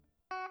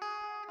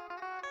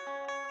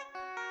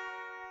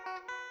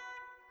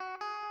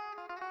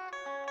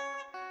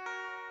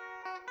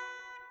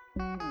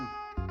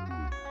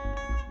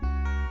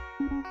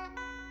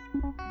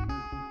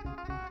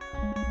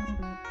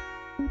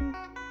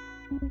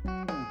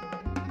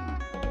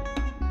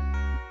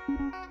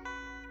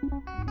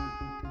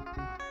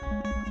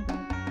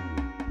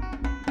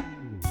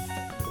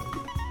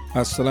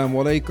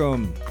Assalamu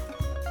alaikum.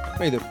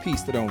 May the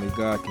peace that only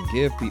God can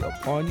give be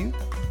upon you.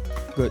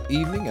 Good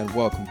evening and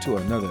welcome to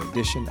another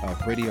edition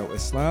of Radio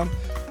Islam.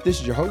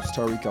 This is your host,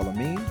 Tariq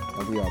Al-Amin,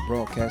 and we are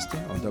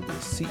broadcasting on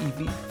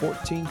WCEV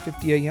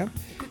 1450 AM,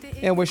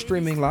 and we're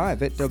streaming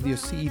live at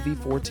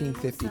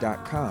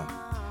WCEV1450.com.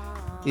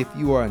 If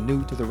you are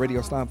new to the Radio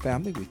Islam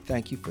family, we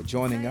thank you for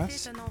joining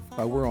us.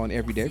 We're on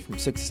every day from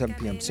 6 to 7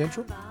 p.m.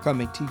 Central,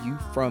 coming to you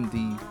from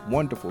the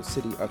wonderful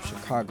city of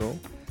Chicago,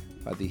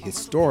 the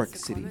historic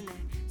city.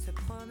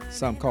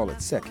 Some call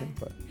it second,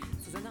 but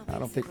I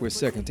don't think we're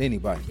second to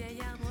anybody.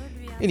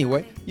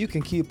 Anyway, you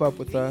can keep up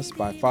with us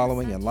by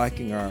following and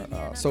liking our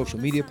social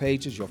media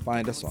pages. You'll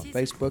find us on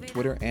Facebook,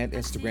 Twitter, and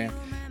Instagram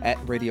at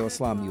Radio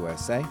Islam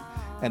USA.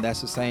 And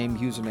that's the same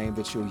username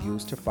that you'll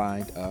use to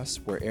find us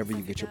wherever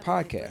you get your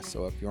podcasts.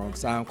 So if you're on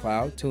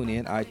SoundCloud,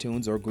 TuneIn,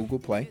 iTunes, or Google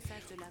Play,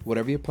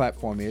 whatever your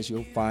platform is,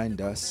 you'll find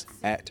us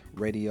at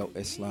Radio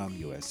Islam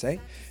USA.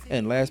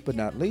 And last but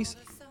not least,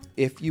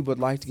 if you would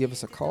like to give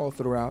us a call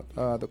throughout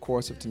the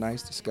course of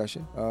tonight's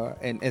discussion,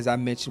 and as I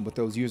mentioned with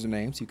those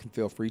usernames, you can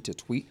feel free to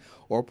tweet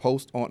or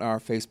post on our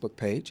Facebook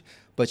page,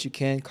 but you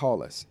can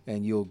call us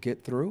and you'll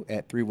get through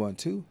at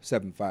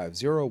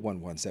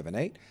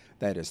 312-750-1178.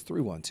 That is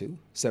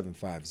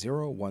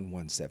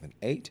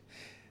 312-750-1178.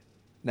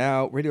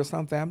 Now, Radio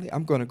Islam family,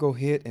 I'm going to go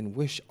ahead and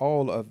wish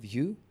all of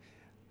you,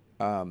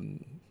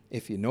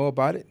 if you know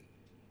about it,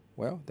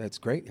 well, that's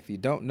great. If you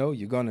don't know,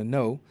 you're going to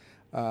know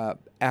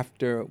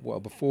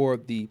before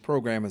the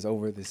program is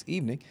over this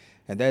evening,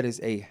 and that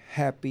is a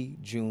happy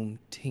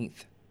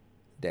Juneteenth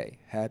day.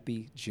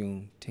 Happy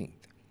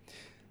Juneteenth.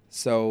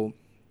 So,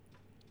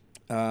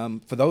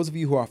 for those of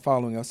you who are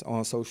following us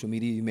on social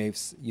media, you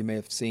may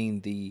have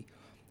seen the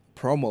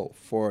promo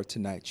for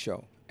tonight's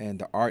show, and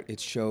the art it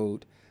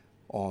showed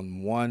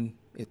on one.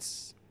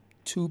 It's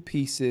two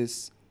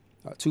pieces,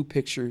 two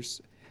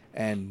pictures,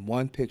 and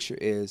one picture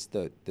is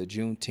the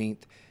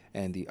Juneteenth,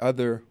 and the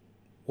other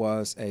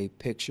was a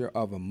picture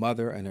of a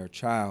mother and her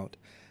child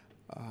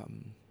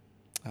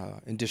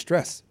in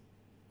distress,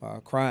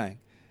 crying,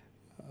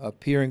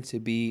 appearing to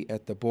be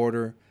at the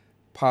border,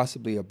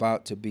 possibly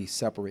about to be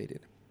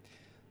separated.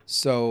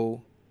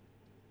 So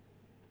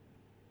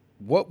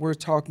what we're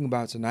talking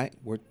about tonight,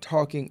 we're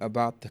talking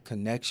about the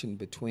connection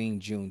between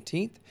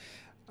Juneteenth.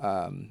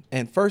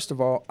 And first of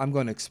all, I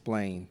should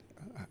explain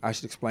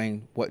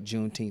what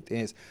Juneteenth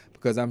is,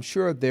 because I'm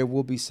sure there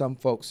will be some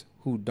folks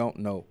who don't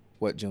know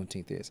what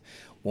Juneteenth is.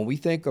 When we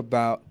think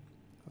about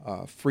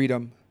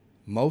freedom,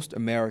 most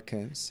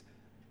Americans,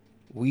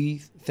 we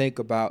think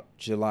about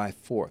July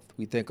 4th.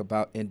 We think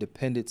about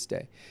Independence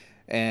Day.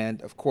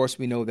 And, of course,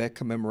 we know that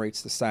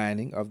commemorates the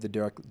signing of the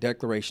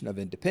Declaration of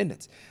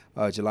Independence,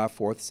 July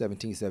 4th,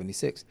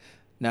 1776.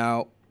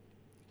 Now,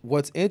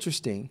 what's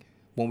interesting,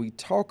 when we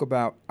talk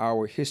about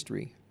our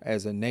history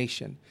as a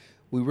nation,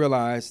 we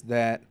realize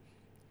that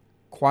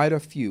quite a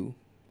few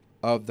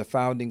of the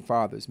founding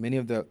fathers, many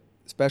of the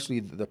especially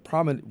the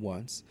prominent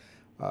ones,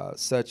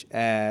 such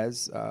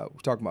as we're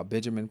talking about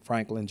Benjamin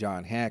Franklin,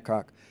 John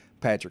Hancock,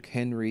 Patrick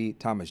Henry,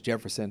 Thomas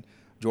Jefferson,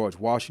 George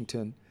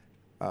Washington,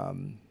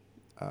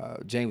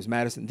 James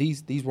Madison.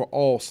 These were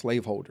all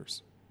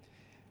slaveholders.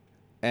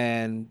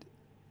 And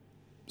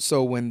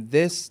so when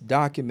this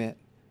document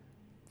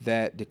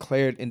that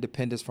declared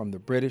independence from the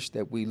British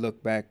that we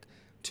look back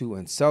to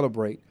and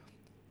celebrate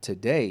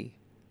today,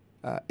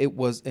 it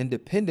was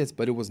independence,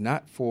 but it was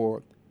not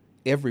for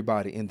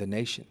everybody in the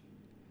nation.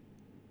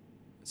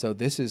 So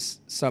this is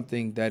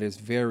something that is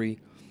very,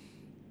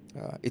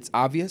 it's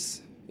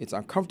obvious, it's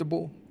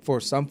uncomfortable for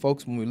some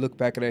folks when we look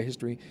back at our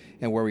history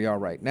and where we are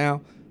right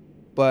now,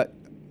 but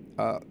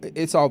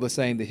it's all the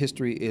same. The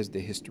history is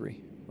the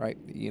history, right?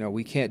 You know,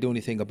 we can't do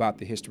anything about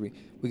the history.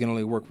 We can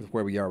only work with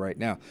where we are right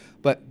now.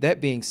 But that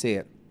being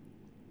said,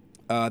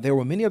 there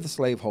were many of the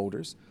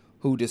slaveholders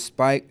who,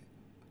 despite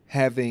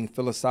having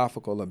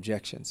philosophical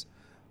objections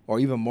or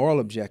even moral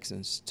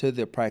objections to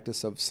the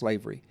practice of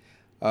slavery,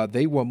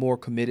 they were more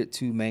committed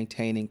to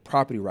maintaining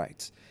property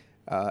rights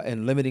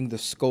and limiting the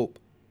scope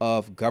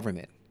of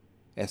government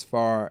as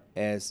far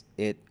as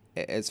it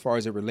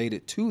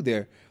related to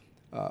their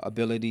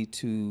ability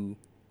to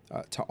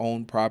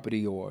own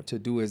property or to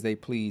do as they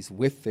please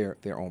with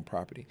their own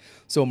property.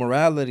 So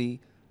morality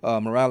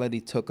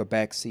took a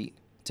back seat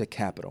to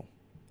capital.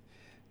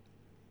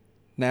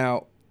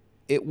 Now,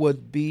 it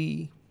would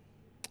be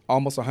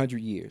almost 100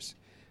 years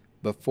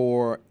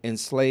before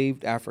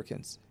enslaved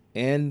Africans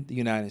in the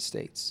United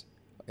States,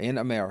 in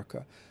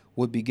America,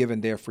 would be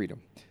given their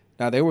freedom.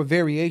 Now, there were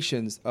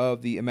variations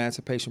of the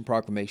Emancipation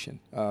Proclamation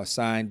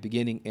signed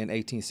beginning in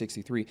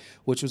 1863,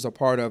 which was a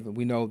part of,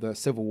 we know the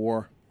Civil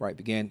War, right,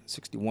 began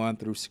 61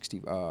 through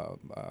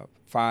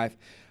 65.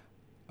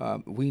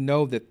 We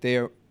know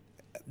that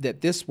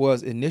this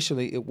was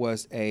initially, it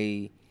was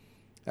a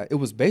It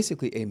was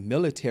basically a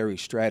military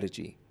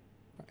strategy.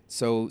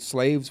 So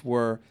slaves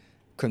were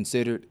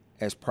considered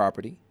as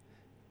property,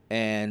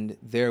 and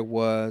there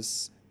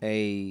was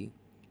a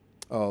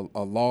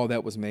law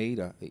that was made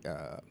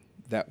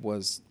that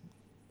was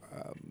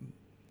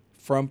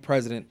from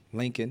President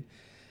Lincoln,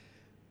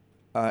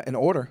 an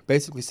order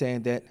basically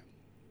saying that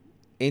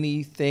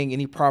any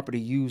property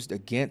used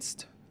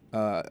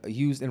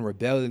in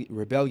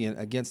rebellion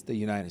against the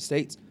United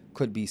States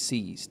could be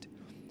seized.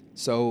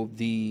 So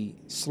the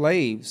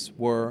slaves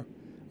or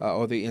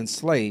the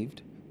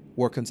enslaved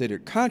were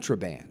considered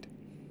contraband,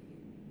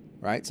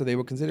 right? So they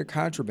were considered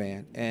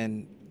contraband,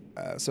 and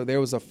so there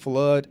was a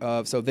flood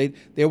of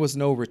there was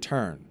no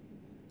return,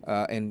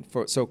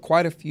 so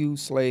quite a few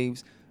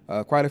slaves,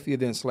 quite a few of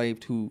the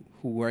enslaved who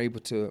were able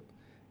to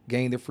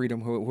gain their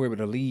freedom, who were able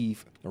to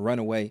leave and run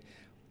away,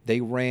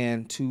 they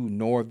ran to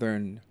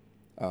northern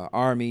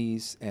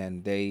armies,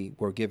 and they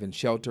were given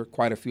shelter,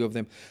 quite a few of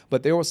them.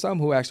 But there were some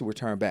who actually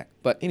returned back.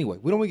 But anyway,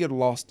 we don't want to get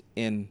lost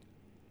in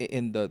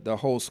the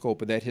whole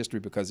scope of that history,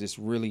 because it's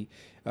really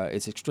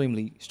it's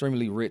extremely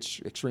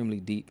rich, extremely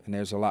deep, and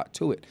there's a lot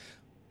to it.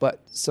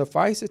 But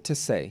suffice it to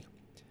say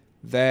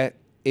that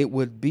it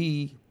would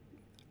be,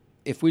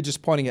 if we're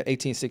just pointing at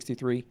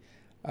 1863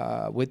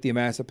 with the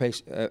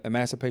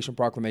Emancipation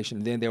Proclamation,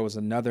 and then there was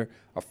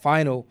a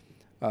final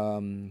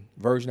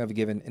version of it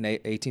given in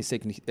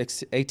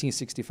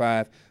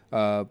 1865,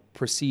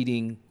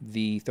 preceding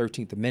the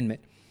 13th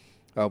Amendment,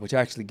 which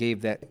actually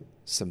gave that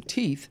some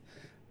teeth.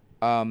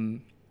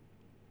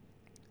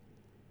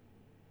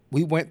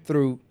 We went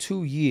through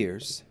 2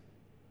 years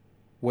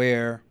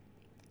where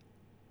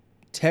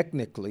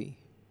technically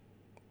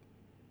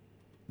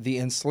the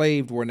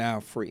enslaved were now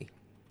free.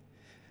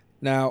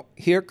 Now,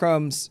 here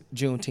comes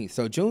Juneteenth.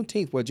 So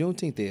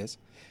Juneteenth is,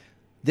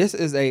 this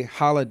is a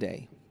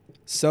holiday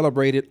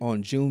celebrated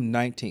on June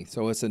 19th.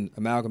 So it's an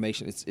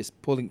amalgamation. It's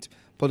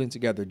pulling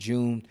together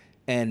June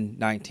and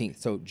 19th.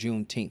 So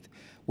Juneteenth,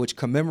 which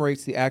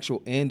commemorates the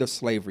actual end of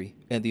slavery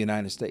in the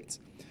United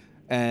States.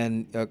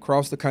 And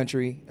across the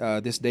country,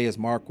 this day is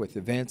marked with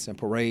events and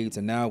parades.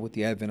 And now with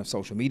the advent of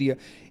social media,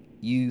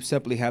 you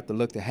simply have to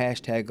look the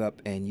hashtag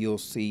up, and you'll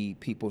see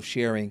people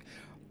sharing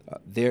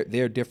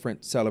their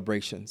different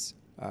celebrations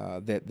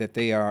that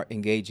they are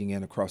engaging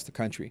in across the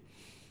country.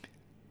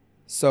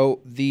 So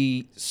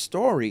the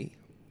story,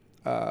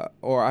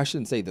 or I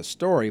shouldn't say the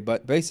story,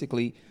 but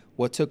basically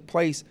what took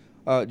place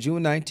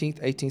June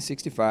 19th,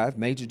 1865,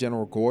 Major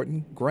General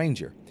Gordon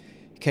Granger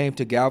came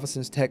to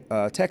Galveston,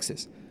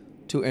 Texas,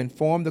 to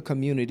inform the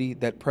community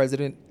that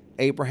President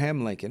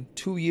Abraham Lincoln,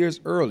 2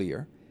 years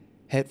earlier,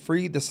 had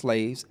freed the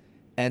slaves,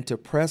 and to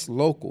press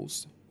local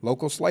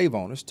slave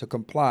owners to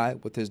comply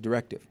with his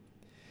directive.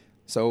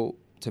 So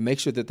to make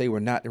sure that they were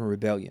not in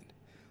rebellion.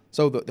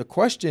 So the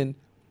question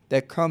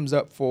that comes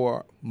up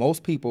for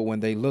most people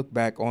when they look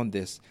back on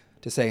this,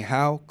 to say,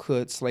 how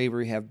could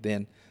slavery have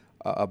been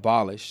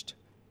abolished,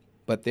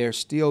 but there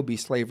still be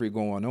slavery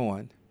going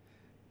on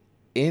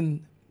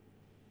in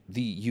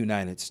the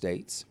United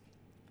States?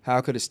 How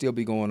could it still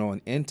be going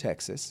on in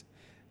Texas?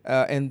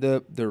 And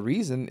the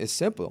reason is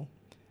simple,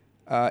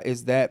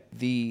 is that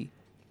the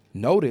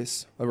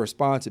notice of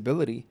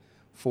responsibility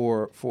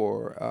for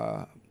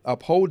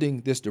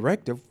upholding this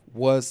directive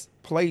was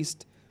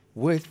placed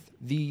with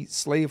the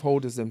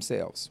slaveholders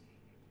themselves.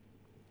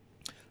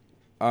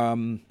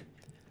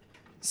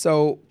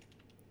 So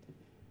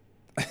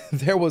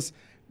there was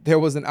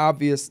an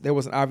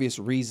obvious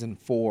reason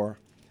for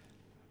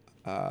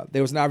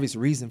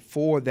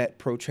that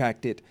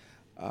protracted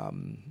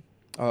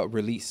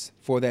release,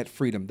 for that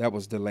freedom that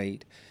was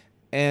delayed.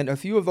 And a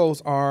few of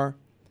those are,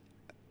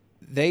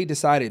 they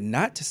decided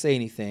not to say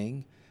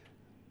anything,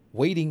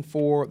 waiting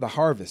for the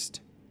harvest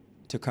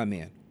to come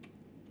in.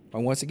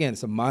 And once again,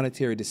 it's a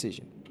monetary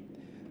decision.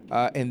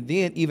 And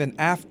then even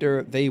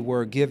after they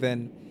were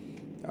given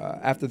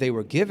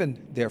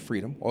their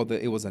freedom, or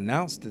it was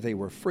announced that they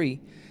were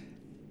free,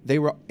 they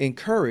were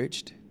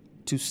encouraged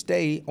to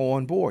stay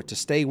on board, to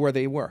stay where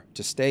they were,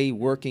 to stay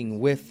working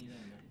with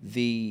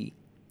to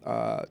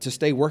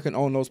stay working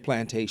on those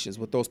plantations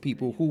with those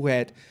people who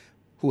had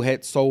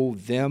sold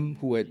them,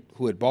 who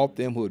had bought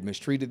them, who had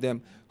mistreated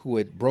them, who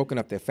had broken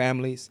up their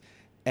families.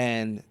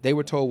 And they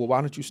were told, well,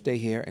 why don't you stay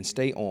here and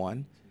stay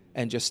on,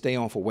 and just stay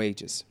on for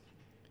wages.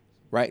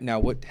 Right now,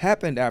 what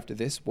happened after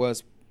this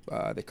was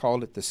they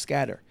called it the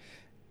scatter.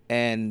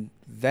 And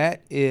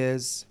that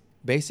is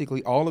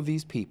basically all of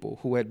these people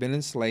who had been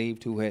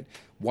enslaved, who had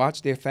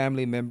watched their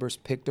family members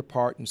picked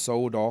apart and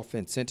sold off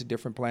and sent to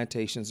different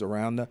plantations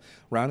around the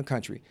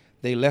country.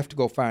 They left to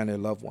go find their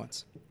loved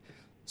ones.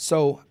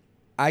 So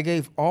I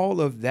gave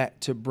all of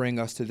that to bring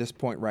us to this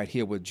point right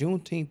here, where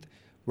Juneteenth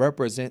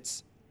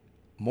represents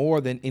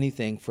more than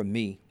anything for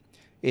me.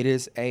 It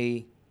is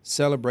a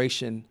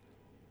celebration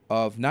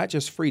of not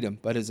just freedom,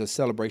 but it's a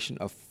celebration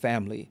of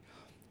family,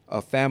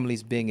 of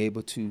families being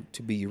able to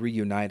be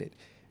reunited.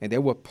 And there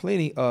were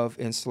plenty of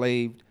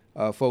enslaved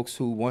folks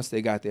who, once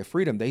they got their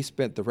freedom, they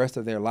spent the rest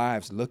of their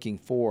lives looking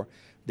for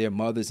their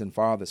mothers and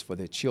fathers, for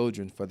their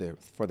children,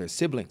 for their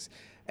siblings.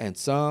 And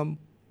some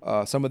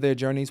Some of their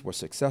journeys were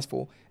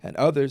successful, and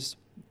others,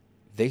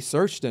 they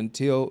searched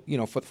until,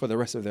 for the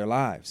rest of their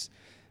lives.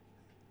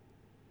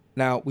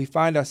 Now, we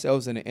find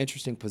ourselves in an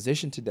interesting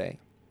position today.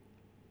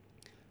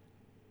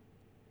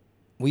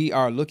 We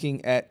are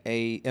looking at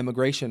a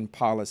immigration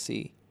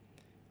policy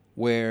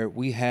where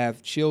we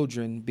have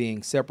children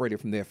being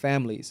separated from their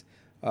families,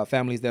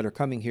 families that are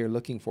coming here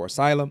looking for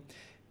asylum.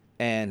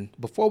 And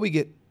before we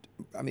get,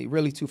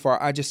 really too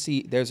far, I just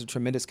see there's a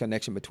tremendous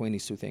connection between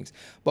these two things.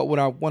 But what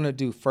I want to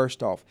do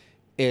first off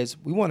is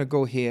we want to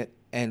go ahead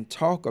and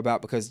talk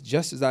about, because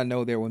just as I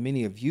know there were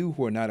many of you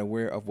who are not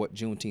aware of what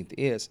Juneteenth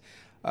is,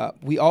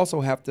 we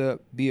also have to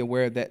be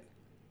aware that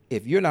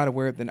if you're not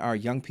aware, then our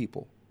young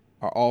people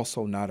are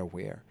also not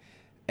aware.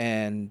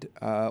 And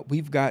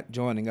we've got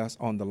joining us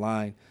on the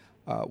line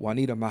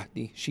Juanita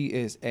Mahdi. She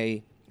is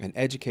an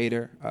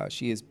educator.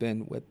 She has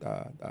been with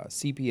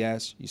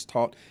CPS. She's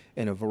taught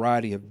in a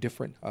variety of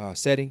different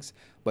settings,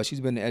 but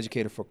she's been an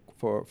educator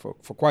for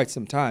quite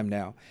some time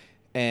now.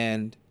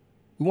 And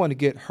we want to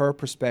get her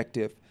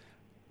perspective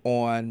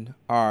on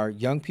our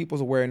young people's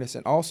awareness,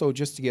 and also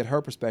just to get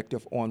her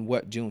perspective on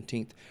what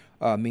Juneteenth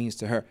means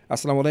to her.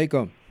 Assalamu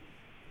alaikum.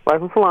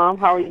 Walaikum salam.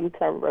 How are you,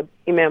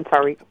 Imam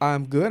Tariq?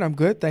 I'm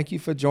good. Thank you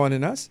for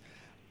joining us.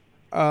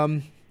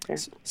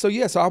 So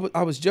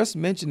I was just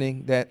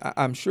mentioning that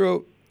I'm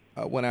sure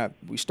when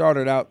we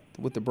started out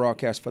with the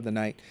broadcast for the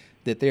night,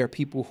 that there are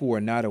people who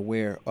are not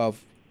aware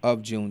of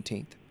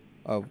Juneteenth,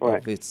 of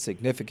its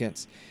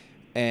significance.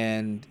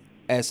 And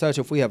as such,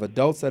 if we have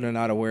adults that are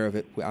not aware of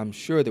it, I'm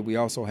sure that we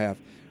also have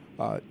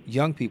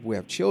young people, we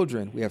have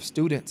children, we have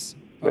students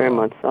very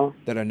much so,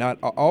 that are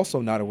also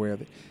not aware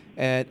of it.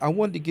 And I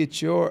wanted to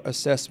get your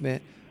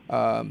assessment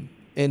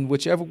in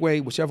whichever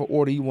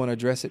order you want to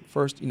address it.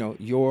 First,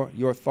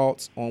 your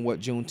thoughts on what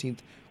Juneteenth,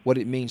 what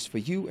it means for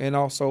you, and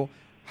also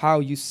how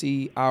you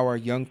see our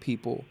young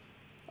people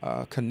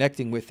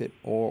connecting with it,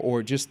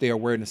 or just their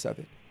awareness of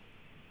it.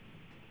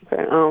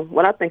 Okay.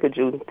 When I think of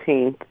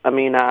Juneteenth,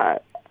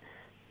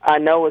 I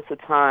know it's a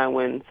time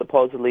when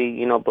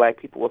supposedly, Black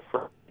people were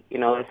free.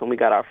 That's when we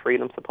got our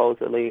freedom,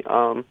 supposedly.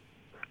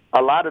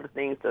 A lot of the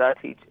things that I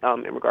teach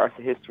in regards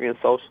to history and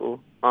social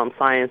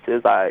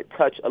sciences, I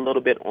touch a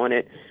little bit on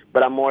it,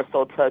 but I more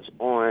so touch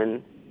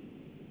on,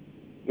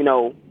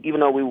 even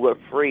though we were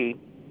free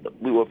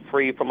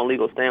from a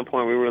legal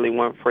standpoint, we really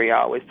weren't free.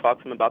 I always talk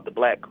to them about the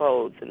Black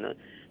codes and the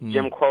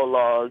Jim Crow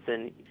laws.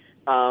 And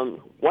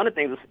one of the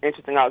things that's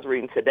interesting I was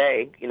reading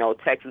today,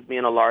 Texas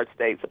being a large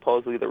state,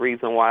 supposedly the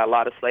reason why a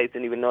lot of slaves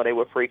didn't even know they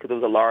were free, because it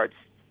was a large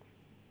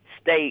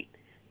state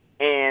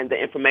and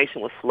the information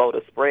was slow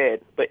to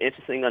spread. But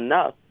interesting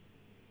enough,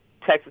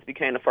 Texas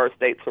became the first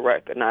state to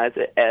recognize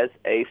it as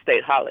a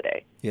state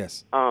holiday.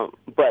 Yes.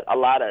 But a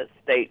lot of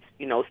states,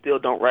 still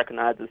don't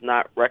recognize it's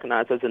not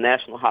recognized as a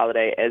national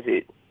holiday as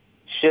it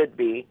should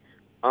be.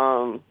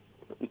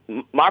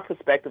 My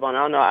perspective on it,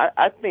 I don't know,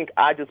 I think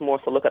I just more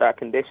so look at our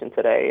condition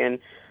today, and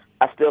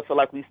I still feel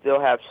like we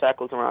still have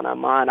shackles around our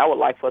mind. I would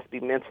like for us to be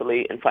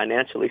mentally and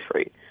financially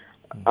free.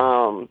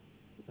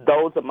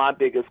 Those are my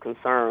biggest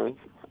concerns.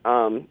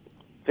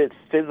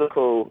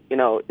 Physical,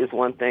 is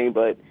one thing,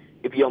 but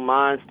if your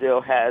mind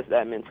still has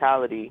that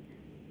mentality,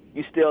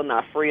 you're still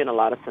not free in a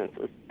lot of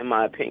senses, in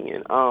my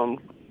opinion.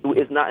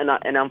 It's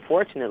not, and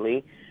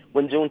unfortunately,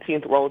 when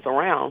Juneteenth rolls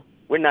around,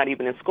 we're not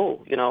even in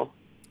school. Right.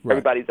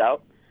 Everybody's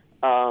out.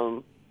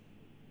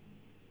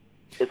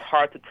 It's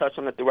hard to touch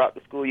on it throughout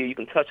the school year. You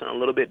can touch on it a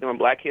little bit during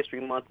Black History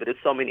Month, but there's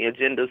so many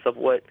agendas of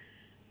what,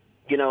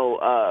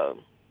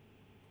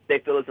 they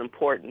feel is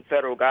important,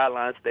 federal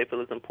guidelines they feel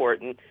is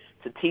important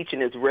to teach,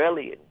 and is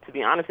rarely, to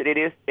be honest, it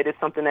is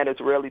something that is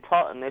rarely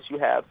taught unless you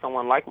have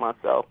someone like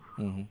myself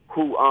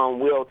who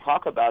will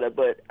talk about it.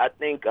 But I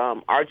think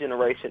our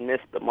generation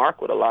missed the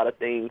mark with a lot of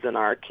things, and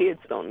our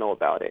kids don't know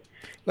about it.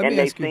 And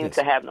they seem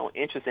to have no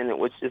interest in it,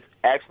 which is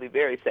actually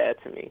very sad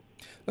to me.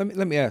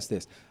 Let me ask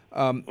this.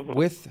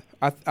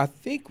 I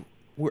think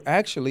we're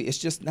actually,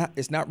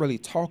 it's not really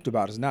talked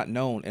about, it's not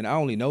known, and I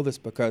only know this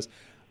because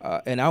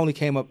and I only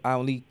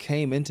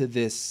came into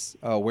this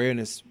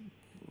awareness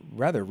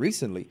rather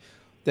recently,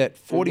 that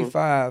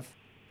 45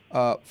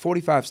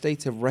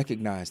 states have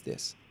recognized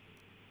this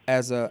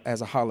as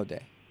a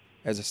holiday,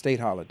 as a state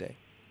holiday.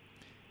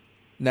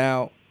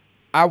 Now,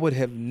 I would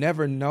have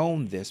never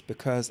known this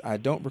because I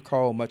don't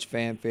recall much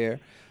fanfare,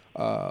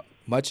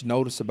 much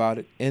notice about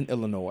it in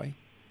Illinois.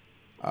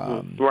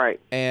 Right.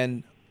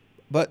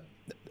 But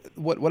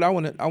what I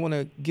want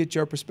to get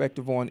your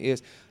perspective on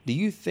is, do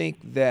you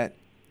think that,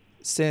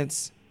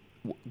 since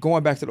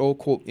going back to the old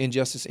quote,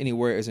 injustice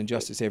anywhere is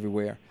injustice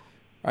everywhere,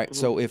 right?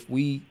 So if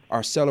we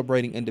are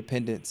celebrating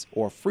independence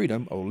or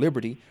freedom or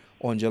liberty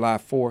on July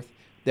 4th,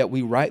 that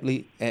we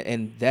rightly,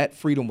 and that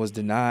freedom was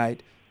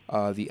denied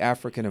the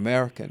African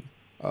American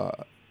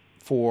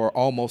for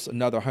almost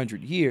another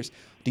 100 years,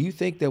 do you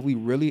think that we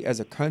really,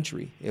 as a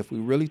country, if we're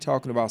really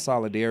talking about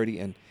solidarity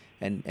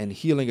and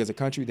healing as a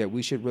country, that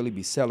we should really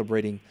be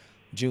celebrating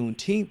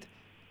Juneteenth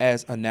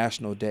as a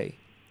national day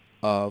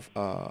of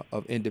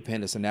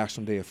independence, a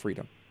national day of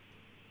freedom?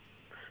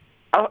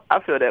 I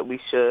feel that we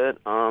should.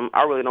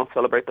 I really don't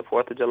celebrate the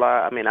 4th of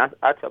July. I mean,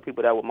 I tell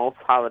people that with most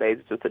holidays,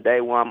 it's just a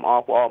day where I'm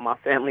off, while all my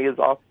family is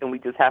off, and we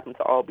just happen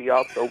to all be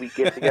off, so we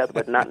get together,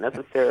 but not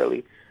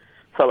necessarily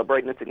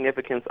celebrating the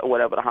significance of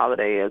whatever the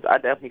holiday is. I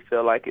definitely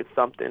feel like it's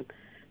something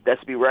that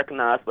should be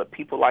recognized, but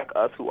people like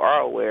us who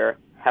are aware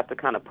have to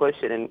kind of push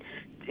it. And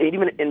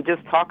even in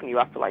just talking to you,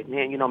 I feel like,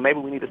 man, maybe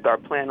we need to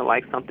start planning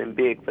like something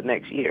big for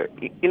next year.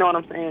 You know what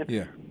I'm saying?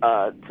 Yeah.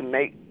 To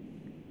make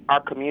our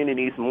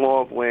communities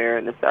more aware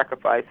and the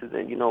sacrifices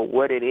and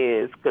what it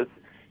is, because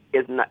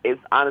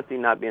it's honestly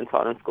not being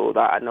taught in schools.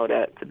 I know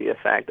that to be a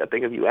fact. I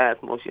think if you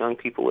ask most young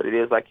people what it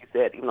is, like you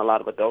said, even a lot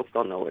of adults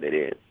don't know what it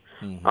is.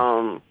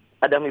 Mm-hmm.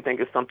 I definitely think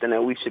it's something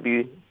that we should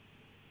be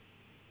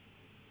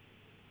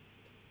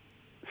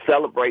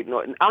celebrating.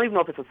 I don't even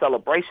know if it's a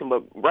celebration,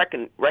 but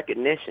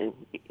recognition.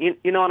 You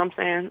know what I'm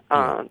saying?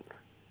 Yeah.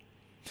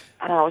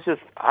 I don't know. It's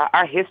just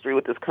our history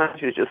with this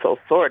country is just so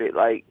sordid.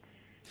 Like,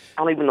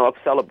 I don't even know if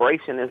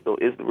celebration is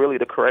really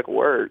the correct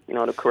word,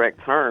 the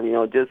correct term,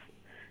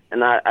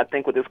 and I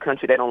think with this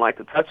country, they don't like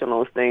to touch on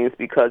those things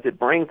because it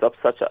brings up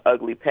such an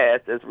ugly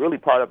past that's really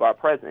part of our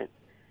present.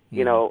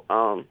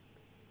 Mm-hmm.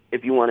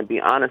 If you want to be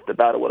honest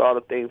about it, with all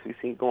the things we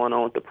see going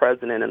on with the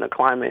president and the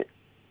climate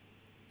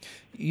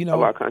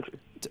of our country.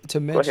 To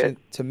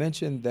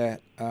mention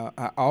that,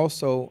 I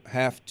also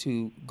have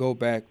to go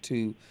back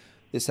to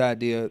this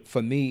idea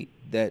for me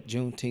that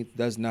Juneteenth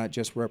does not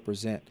just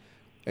represent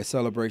a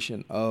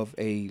celebration of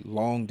a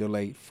long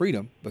delayed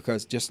freedom,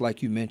 because just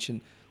like you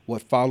mentioned,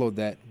 what followed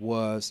that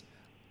was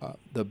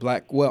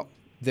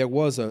there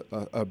was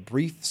a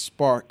brief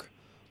spark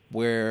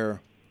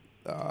where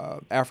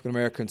African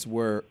Americans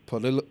were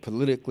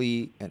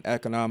politically and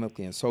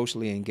economically and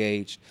socially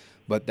engaged,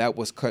 but that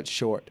was cut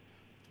short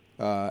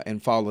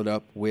and followed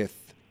up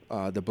with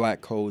the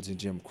Black Codes and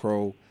Jim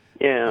Crow.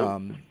 Yeah,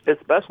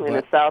 especially in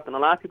the South, and a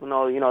lot of people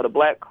know, the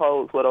Black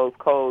Codes were those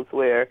codes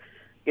where,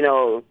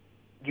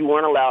 you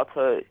weren't allowed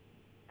to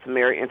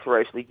marry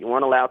interracially. You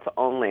weren't allowed to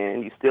own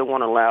land. You still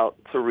weren't allowed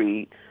to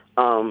read.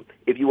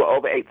 If you were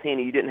over 18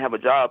 and you didn't have a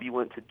job, you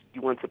went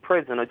to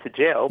prison or to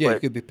jail. Yeah, but you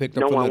could be picked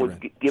up no for one was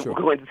littering.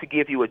 going to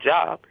give you a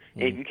job.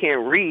 And if you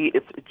can't read,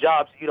 it's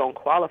jobs you don't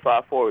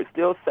qualify for. It's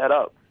still set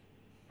up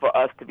for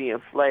us to be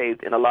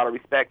enslaved in a lot of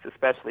respects,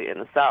 especially in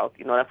the South.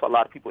 That's why a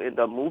lot of people end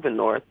up moving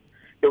north.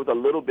 It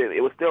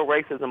was still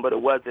racism, but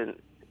it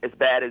wasn't as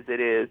bad as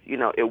it is.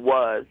 It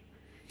was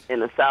in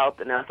the South,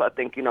 and that's why I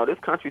think, this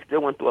country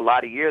still went through a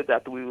lot of years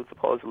after we were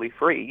supposedly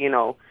free,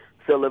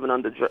 still living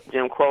under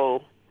Jim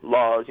Crow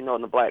laws, and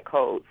the Black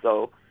Code.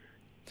 So,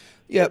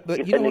 yeah, but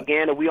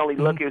again, if we only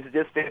look, it was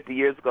just 50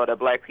 years ago that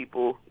Black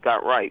people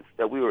got rights,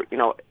 that we were,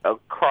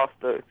 across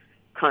the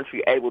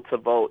country able to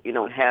vote,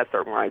 and have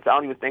certain rights. I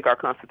don't even think our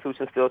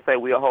Constitution still say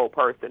we're a whole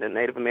person, and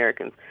Native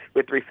Americans,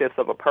 we're 3/5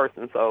 of a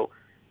person. So,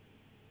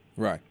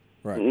 right,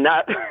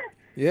 not,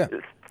 yeah.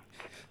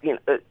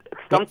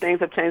 Some things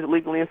have changed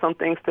legally, and some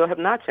things still have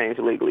not changed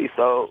legally.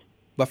 So,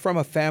 but from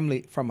a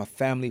family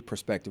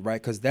perspective,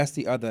 right? Because that's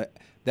the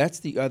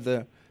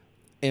other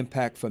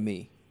impact for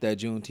me that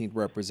Juneteenth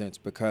represents,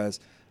 because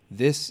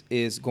this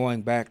is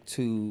going back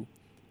to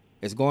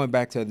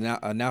the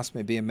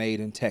announcement being made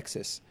in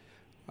Texas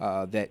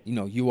that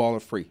you all are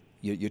free.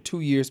 You're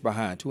 2 years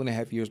behind,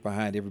 2.5 years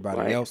behind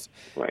everybody else.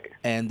 Right.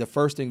 And the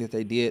first thing that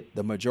they did,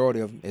 the majority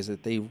of them, is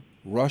that they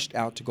rushed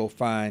out to go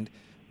find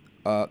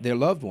their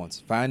loved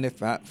ones,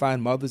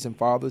 find mothers and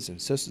fathers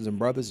and sisters and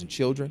brothers and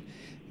children.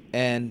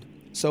 And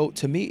so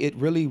to me, it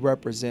really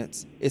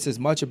represents, it's as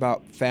much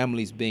about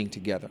families being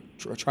together,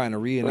 trying to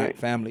reunite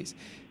families,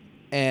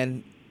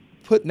 and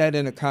putting that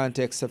in the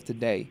context of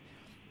today.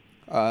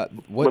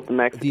 With the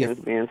Mexicans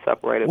being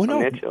separated from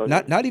their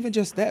children. Not even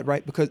just that,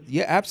 right? Because,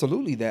 yeah,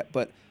 absolutely that.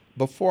 But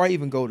before I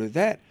even go to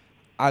that,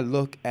 I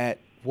look at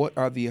what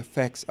are the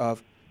effects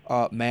of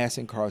mass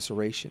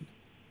incarceration.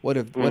 What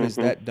has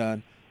that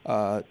done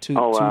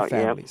to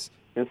families?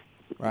 Yeah.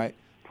 Right?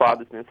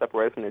 Fathers being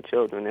separated from their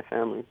children, their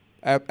families.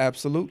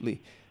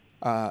 Absolutely.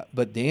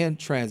 But then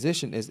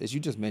transition, as you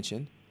just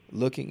mentioned,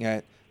 looking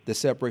at the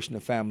separation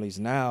of families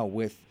now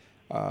with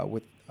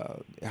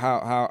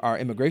how our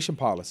immigration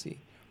policy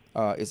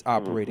is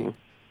operating.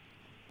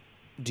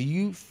 Mm-hmm. Do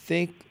you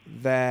think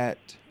that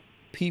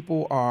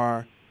people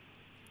are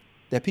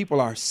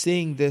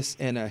seeing this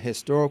in a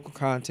historical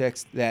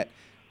context, that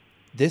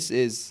this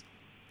is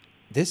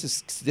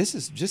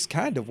just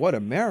kind of what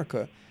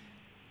America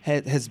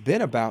has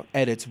been about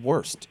at its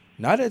worst,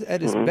 not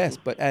at its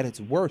best, but at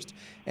its worst,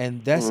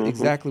 and that's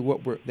exactly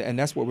what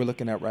we're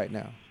looking at right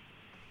now.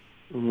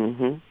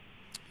 Mm-hmm.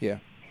 Yeah.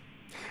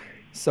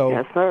 So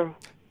yes, sir.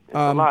 It's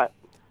a lot.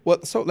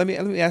 Well, so let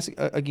me ask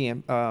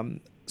again.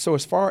 So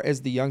as far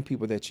as the young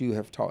people that you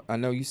have taught, I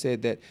know you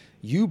said that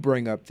you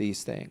bring up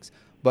these things,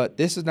 but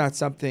this is not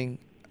something.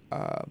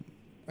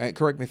 And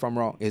correct me if I'm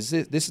wrong. This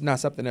is not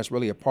something that's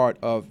really a part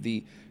of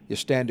your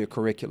standard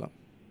curriculum?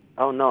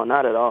 Oh no,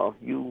 not at all.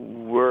 You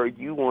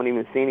won't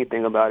even see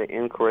anything about it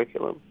in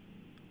curriculum.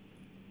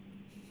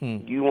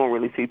 You won't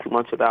really see too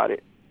much about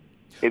it.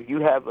 If you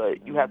have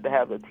to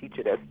have a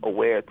teacher that's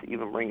aware to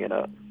even bring it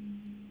up.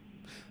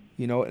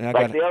 And I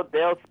Like got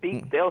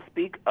they'll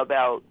speak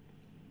about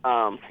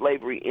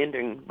slavery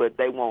ending, but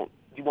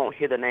you won't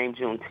hear the name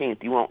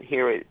Juneteenth. You won't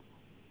hear it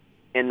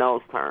in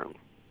those terms.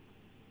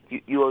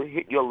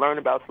 You'll learn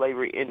about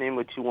slavery ending,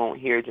 but you won't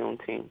hear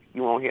Juneteenth.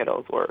 You won't hear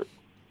those words.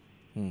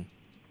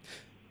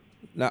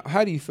 Now,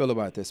 how do you feel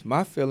about this?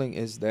 My feeling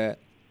is that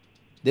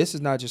this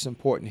is not just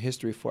important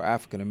history for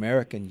African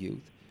American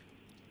youth.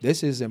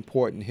 This is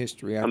important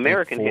history, I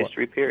American think,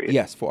 history, period.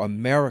 Yes, for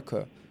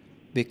America,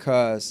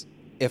 because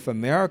if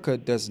America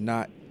does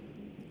not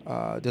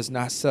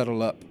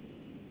settle up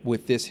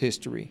with this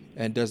history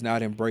and does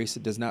not embrace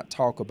it, does not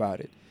talk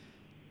about it,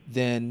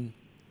 then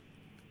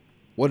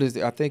what is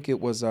it? I think it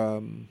was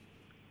I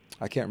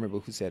can't remember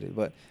who said it,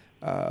 but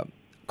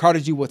Carter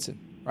G. Woodson,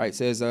 right,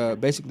 says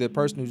basically the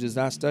person who does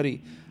not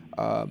study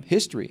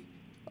history,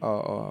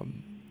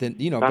 then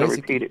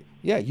basically,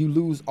 you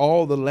lose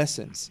all the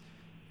lessons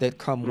that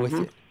come with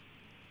it,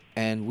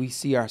 and we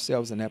see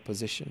ourselves in that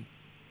position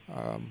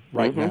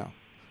right now.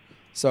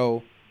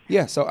 So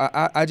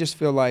I just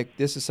feel like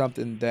this is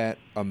something that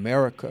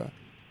America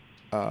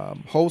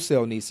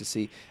wholesale needs to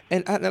see.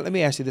 And let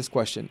me ask you this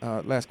question,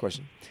 last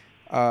question.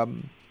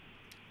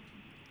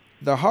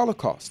 The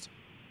Holocaust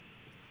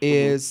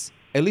is,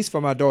 at least for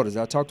my daughters,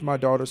 I talk to my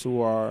daughters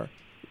who are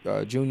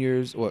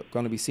juniors or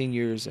going to be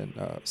seniors and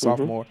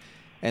sophomore,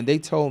 and they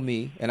told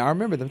me, and I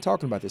remember them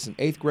talking about this in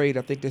 8th grade.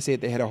 I think they said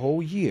they had the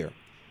whole year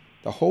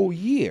where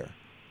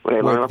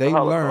they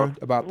learned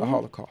about the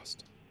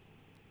Holocaust.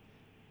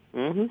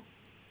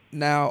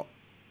 Now,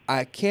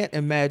 I can't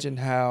imagine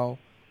how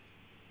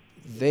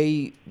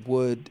they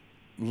would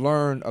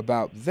learn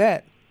about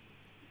that,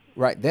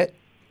 right? That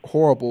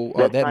horrible,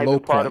 that's that not low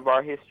even part point. of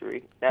our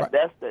history. Right.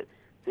 That's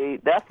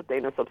the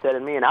thing that's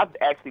upsetting me. And I've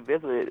actually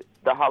visited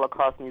the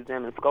Holocaust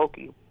Museum in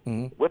Skokie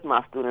with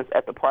my students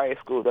at the private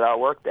school that I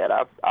worked at.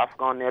 I've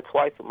gone there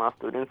twice with my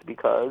students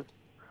because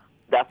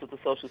that's what the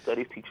social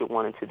studies teacher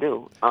wanted to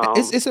do.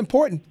 It's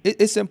important.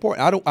 It's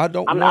important.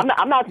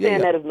 I'm not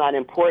saying that it's not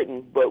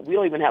important, but we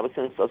don't even have a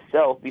sense of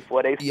self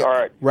before they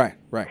start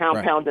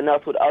compounding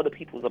us with other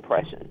people's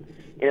oppression.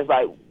 And it's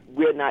like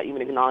we're not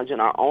even acknowledging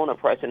our own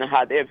oppression and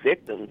how they're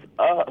victims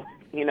of,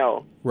 being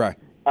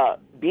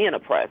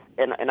oppressed.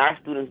 And our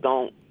students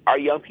our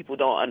young people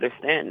don't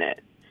understand that.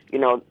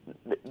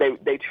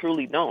 They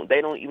truly don't. They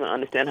don't even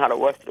understand how the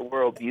rest of the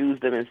world views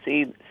them and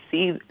see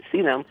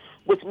them,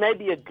 which may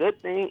be a good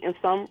thing in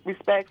some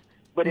respects,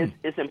 but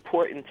it's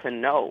important to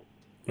know,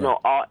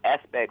 all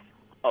aspects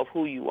of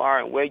who you are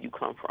and where you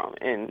come from.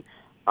 And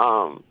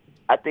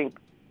I think,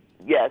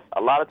 yes,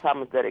 a lot of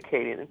time is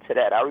dedicated to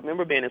that. I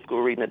remember being in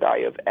school reading the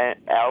diary of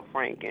Al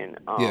Frank and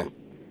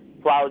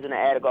Flowers in the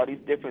Attic, all these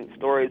different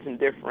stories and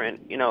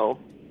different,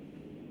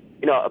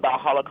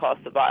 about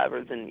Holocaust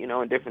survivors and,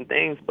 and different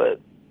things, but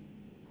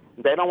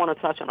they don't want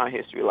to touch on our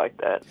history like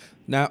that.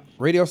 Now,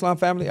 Radio Islam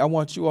family, I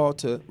want you all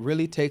to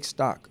really take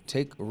stock,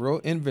 take real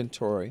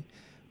inventory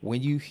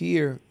when you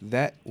hear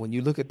that, when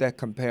you look at that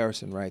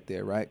comparison right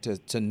there, right?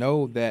 To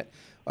know that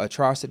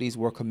atrocities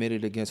were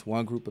committed against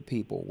one group of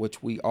people,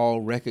 which we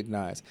all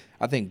recognize.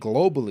 I think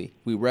globally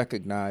we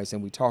recognize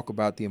and we talk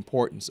about the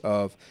importance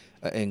of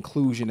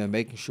inclusion and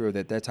making sure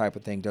that type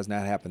of thing does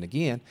not happen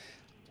again.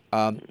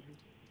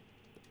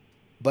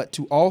 But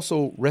to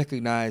also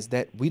recognize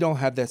that we don't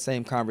have that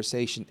same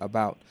conversation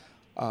about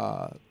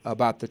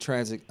the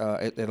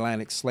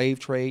transatlantic slave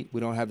trade.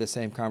 We don't have the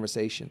same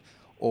conversation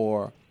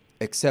or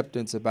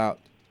acceptance about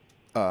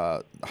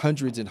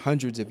hundreds and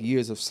hundreds of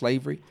years of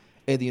slavery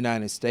in the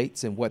United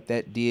States and what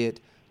that did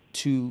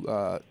to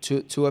a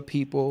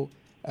people,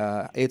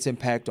 its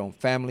impact on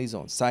families,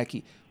 on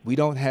psyche. We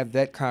don't have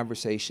that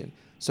conversation.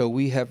 So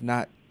we have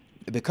not,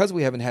 because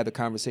we haven't had the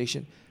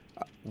conversation,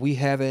 we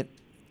haven't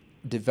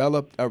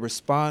developed a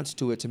response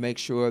to it to make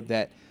sure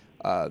that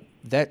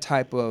that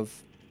type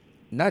of,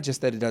 not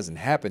just that it doesn't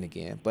happen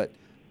again, but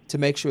to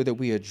make sure that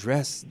we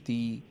address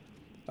the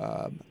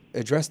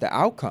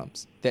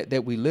outcomes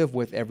that we live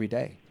with every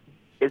day.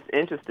 It's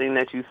interesting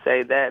that you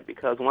say that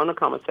because one of the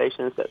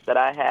conversations that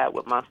I had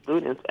with my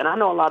students, and I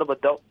know a lot of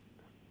adults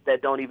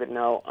that don't even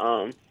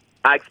know,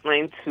 I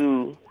explained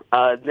to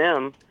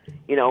them,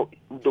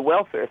 the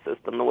welfare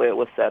system, the way it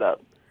was set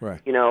up. Right.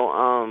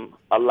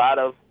 A lot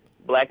of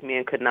black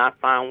men could not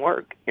find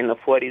work in the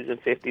 40s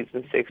and 50s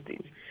and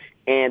 60s.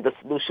 And the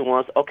solution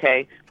was,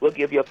 okay, we'll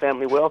give you a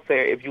family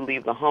welfare if you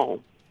leave the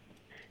home.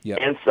 Yep.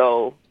 And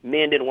so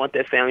men didn't want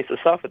their families to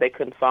suffer. They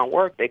couldn't find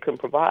work. They couldn't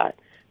provide.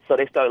 So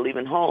they started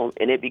leaving home.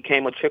 And it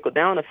became a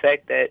trickle-down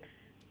effect that,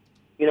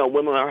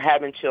 women are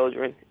having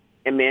children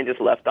and men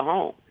just left the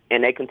home.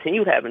 And they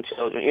continued having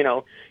children.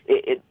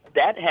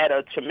 That had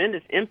a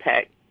tremendous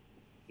impact,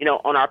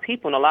 on our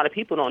people. And a lot of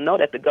people don't know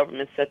that the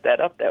government set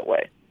that up that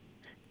way.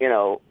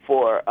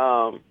 For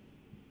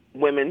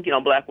women,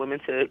 black women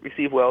to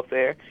receive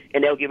welfare,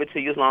 and they'll give it to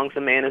you as long as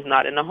the man is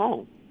not in the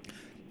home.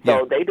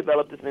 So they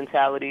developed this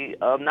mentality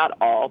of, not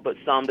all, but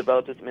some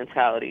developed this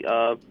mentality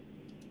of,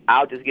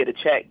 I'll just get a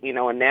check,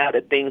 and now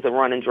that things are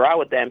running dry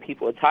with that and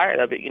people are tired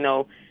of it,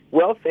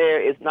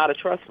 welfare is not a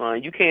trust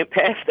fund. You can't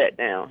pass that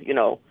down,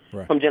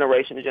 Right. from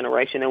generation to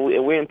generation, and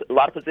we're in a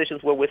lot of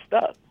positions where we're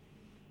stuck.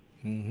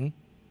 Mm-hmm.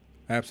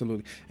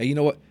 Absolutely. And you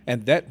know what?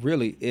 And that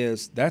really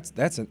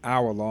that's an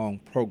hour-long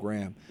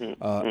program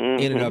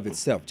in and of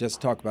itself.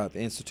 Just talk about the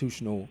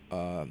institutional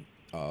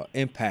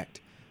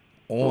impact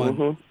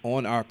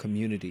on our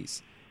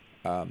communities.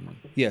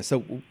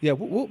 So we're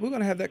going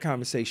to have that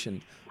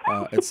conversation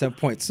at some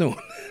point soon.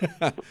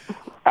 I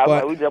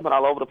was But we're jumping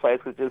all over the place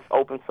because it just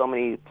opens so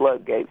many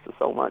floodgates to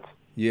so much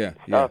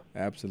stuff.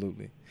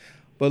 absolutely.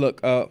 But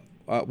look,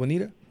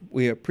 Juanita,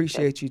 we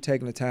appreciate you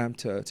taking the time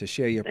to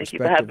share your Thank you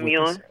for perspective having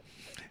with me us. on.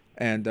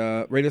 And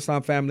Radio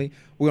Islam family,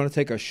 we're going to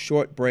take a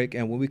short break,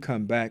 and when we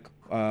come back,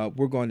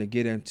 we're going to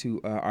get into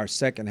our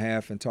second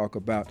half and talk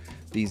about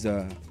these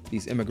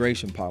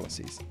immigration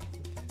policies.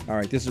 All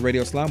right, this is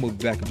Radio Islam. We'll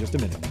be back in just a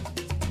minute.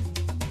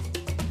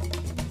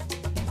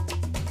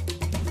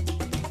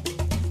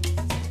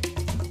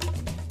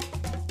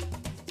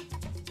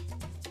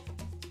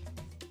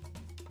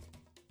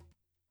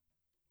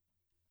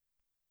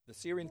 The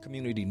Syrian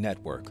Community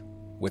Network,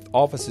 with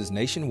offices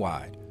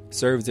nationwide,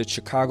 serves its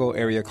Chicago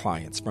area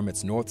clients from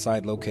its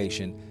Northside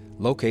location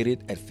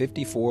located at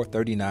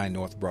 5439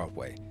 North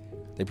Broadway.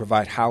 They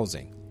provide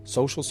housing,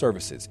 social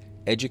services,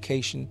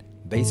 education,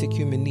 basic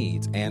human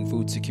needs, and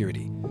food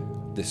security.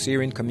 The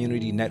Syrian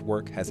Community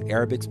Network has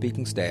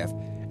Arabic-speaking staff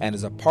and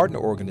is a partner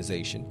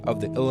organization of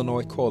the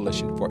Illinois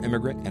Coalition for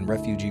Immigrant and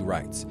Refugee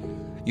Rights.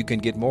 You can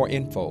get more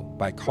info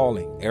by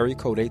calling area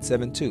code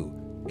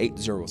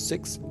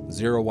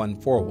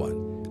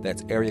 872-806-0141.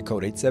 That's area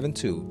code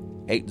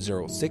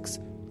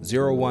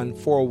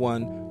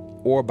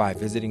 872-806-0141, or by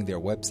visiting their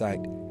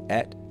website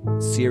at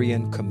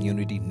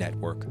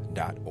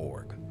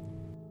SyrianCommunityNetwork.org.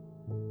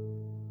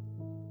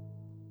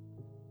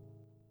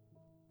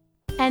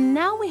 And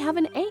now we have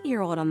an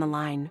 8-year-old on the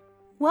line.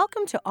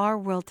 Welcome to Our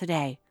World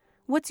Today.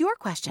 What's your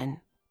question?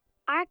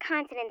 Our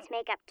continents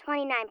make up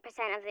 29%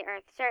 of the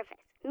Earth's surface,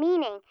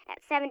 meaning that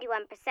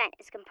 71%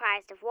 is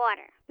comprised of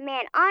water.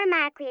 Man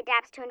automatically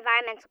adapts to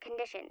environmental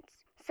conditions.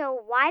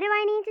 So why do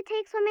I need to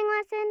take swimming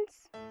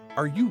lessons?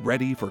 Are you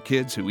ready for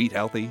kids who eat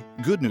healthy?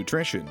 Good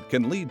nutrition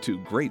can lead to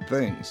great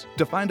things.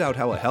 To find out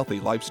how a healthy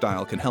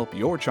lifestyle can help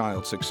your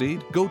child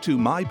succeed, go to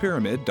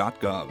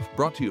mypyramid.gov.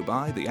 Brought to you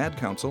by the Ad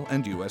Council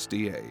and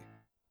USDA.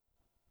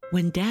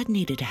 When Dad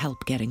needed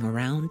help getting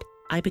around,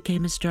 I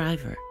became his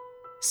driver.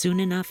 Soon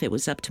enough, it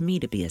was up to me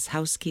to be his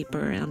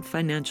housekeeper and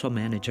financial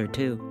manager,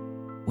 too.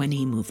 When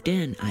he moved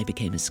in, I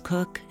became his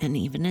cook and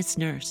even his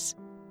nurse.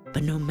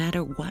 But no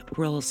matter what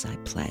roles I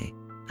play,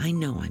 I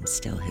know I'm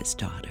still his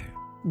daughter.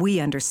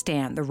 We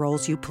understand the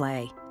roles you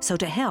play. So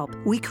to help,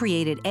 we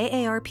created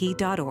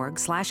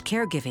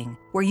aarp.org/caregiving,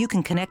 where you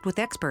can connect with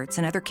experts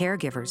and other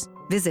caregivers.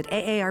 Visit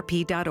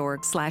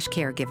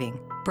aarp.org/caregiving.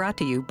 Brought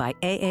to you by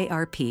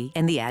AARP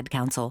and the Ad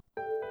Council.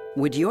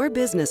 Would your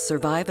business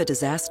survive a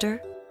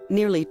disaster?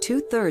 Nearly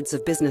 2/3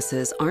 of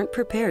businesses aren't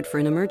prepared for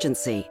an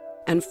emergency,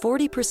 and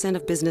 40%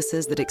 of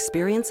businesses that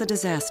experience a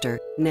disaster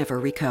never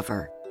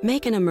recover.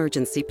 Make an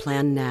emergency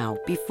plan now,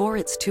 before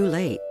it's too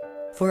late.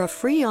 For a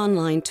free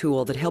online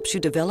tool that helps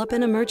you develop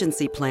an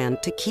emergency plan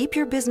to keep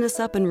your business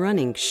up and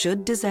running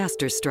should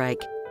disaster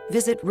strike,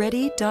 visit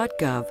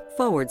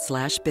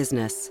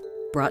ready.gov/business.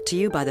 Brought to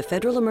you by the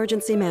Federal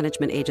Emergency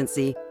Management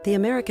Agency, the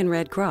American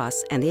Red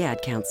Cross, and the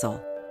Ad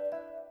Council.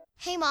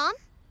 Hey, Mom,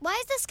 why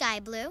is the sky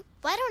blue?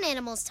 Why don't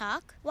animals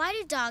talk? Why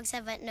do dogs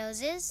have wet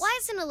noses? Why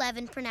is an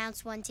 11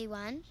 pronounced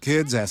 1T1?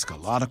 Kids ask a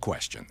lot of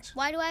questions.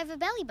 Why do I have a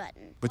belly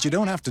button? But you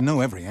don't have to know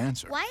every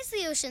answer. Why is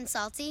the ocean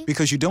salty?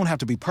 Because you don't have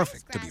to be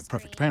perfect to be a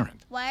perfect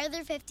parent. Why are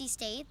there 50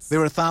 states?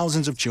 There are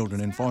thousands of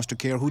children in foster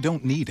care who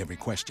don't need every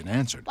question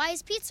answered. Why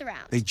is pizza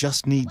round? They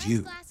just need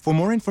you. For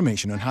more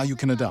information on how you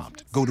can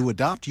adopt, go to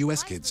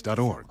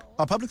adoptuskids.org.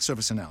 A public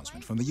service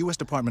announcement from the U.S.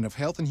 Department of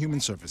Health and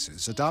Human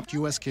Services, Adopt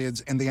U.S.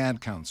 Kids, and the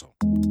Ad Council.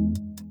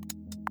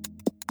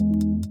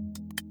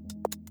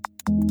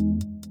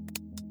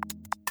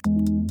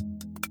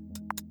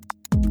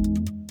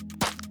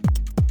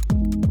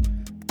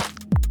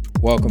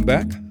 Welcome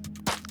back.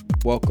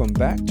 Welcome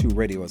back to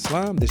Radio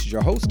Islam. This is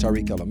your host,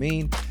 Tariq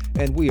El-Amin,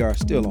 and we are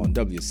still on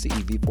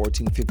WCEV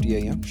 1450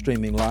 AM,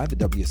 streaming live at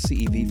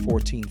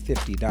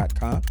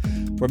WCEV1450.com.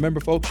 Remember,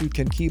 folks, you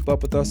can keep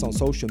up with us on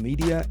social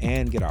media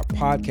and get our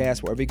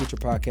podcast wherever you get your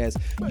podcast.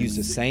 Use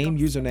the same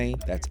username.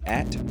 That's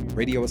at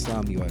Radio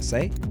Islam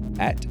USA,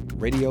 at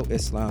Radio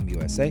Islam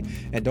USA.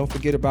 And don't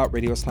forget about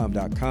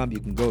RadioIslam.com. You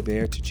can go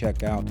there to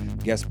check out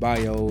guest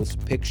bios,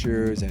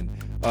 pictures, and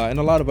a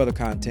lot of other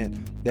content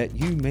that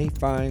you may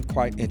find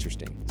quite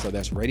interesting. So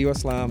that's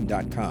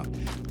RadioIslam.com.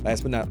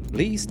 Last but not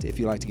least, if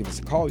you'd like to give us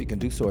a call, you can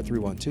do so at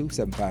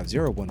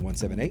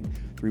 312-750-1178,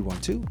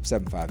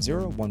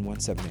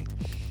 312-750-1178.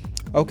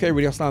 Okay,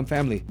 Radio Islam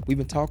family, we've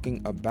been talking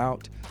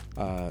about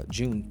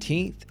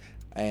Juneteenth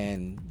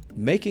and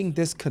making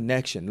this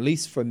connection. At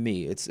least for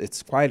me,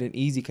 it's quite an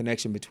easy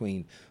connection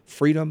between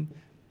freedom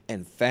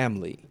and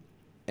family.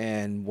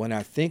 And when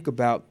I think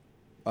about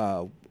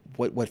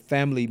what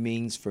family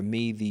means for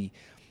me, the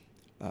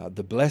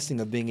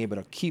blessing of being able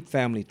to keep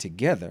family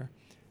together,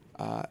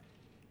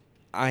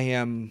 I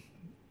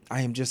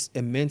I am just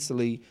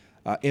immensely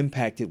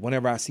impacted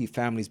whenever I see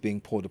families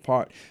being pulled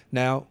apart.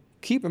 Now,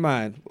 keep in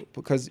mind,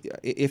 because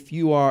if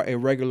you are a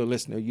regular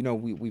listener, you know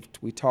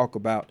we talk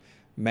about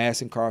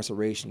mass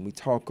incarceration. We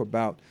talk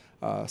about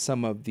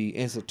some of the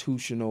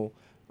institutional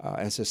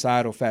and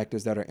societal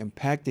factors that are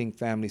impacting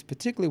families,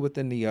 particularly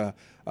within the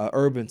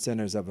urban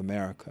centers of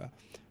America.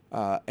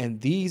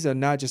 And these are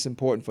not just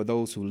important for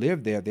those who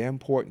live there. They're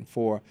important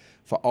for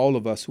all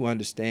of us who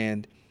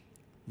understand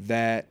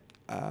that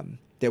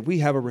that we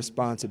have a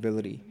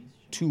responsibility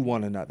to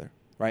one another,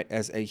 right,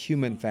 as a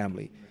human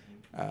family.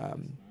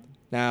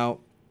 Now,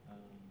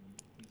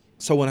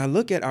 so when I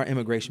look at our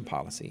immigration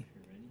policy,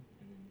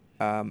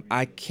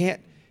 I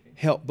can't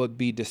help but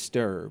be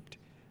disturbed.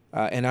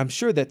 And I'm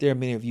sure that there are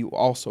many of you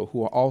also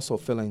who are also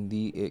feeling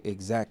the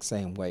exact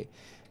same way.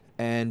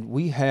 And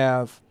we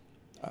have,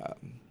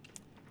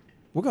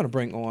 we're going to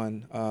bring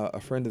on a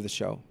friend of the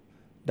show,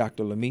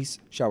 Dr. Lamise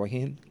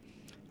Shawahin.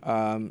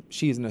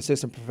 She is an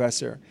assistant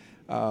professor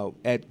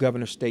at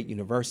Governor State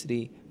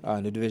University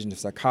in the Division of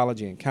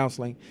Psychology and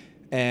Counseling.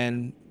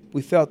 And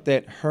we felt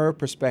that her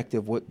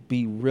perspective would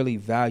be really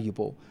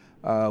valuable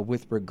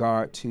with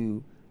regard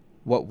to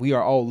what we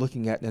are all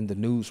looking at in the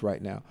news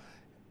right now.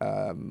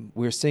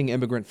 We're seeing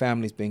immigrant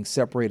families being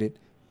separated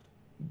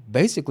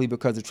basically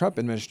because the Trump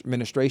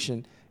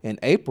administration in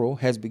April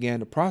has began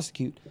to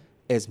prosecute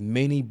as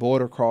many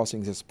border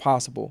crossings as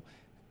possible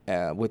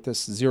with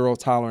this zero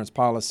tolerance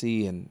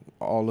policy and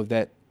all of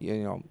that,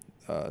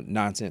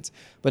 nonsense.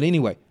 But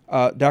anyway,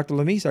 Dr.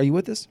 Lamise, are you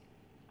with us?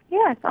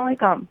 Yes,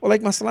 alaikum.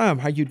 Walaikum assalam.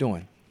 How you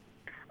doing?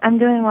 I'm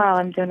doing well.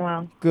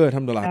 Good,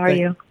 alhamdulillah. How are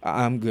you?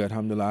 I'm good,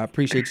 alhamdulillah. I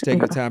appreciate you taking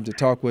the time to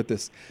talk with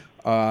us.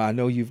 I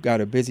know you've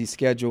got a busy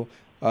schedule,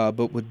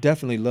 but would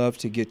definitely love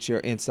to get your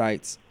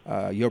insights,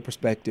 your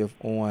perspective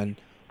on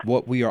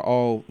what we are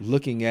all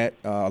looking at.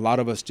 A lot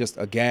of us just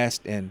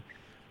aghast and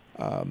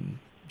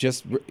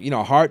just,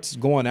 hearts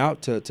going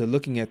out to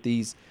looking at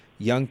these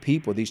young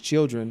people, these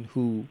children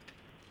who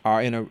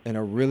are in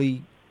a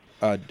really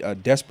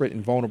desperate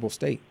and vulnerable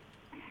state.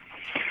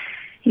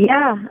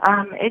 Yeah,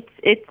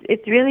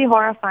 it's really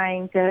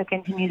horrifying to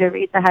continue to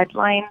read the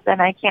headlines,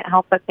 and I can't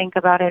help but think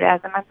about it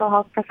as a mental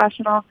health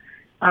professional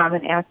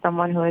and as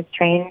someone who is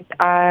trained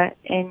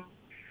in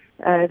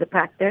the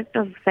practice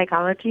of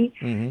psychology.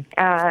 Mm-hmm.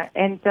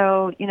 And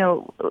so,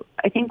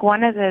 I think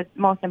one of the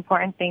most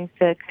important things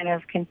to kind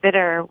of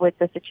consider with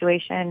the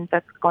situation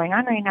that's going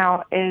on right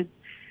now is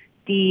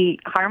the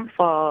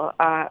harmful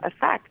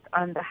effects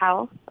on the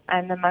health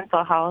and the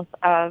mental health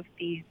of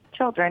these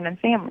children and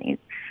families.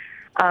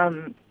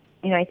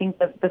 I think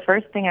the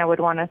first thing I would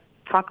want to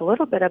talk a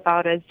little bit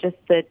about is just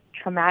the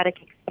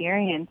traumatic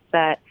experience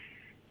that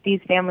these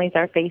families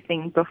are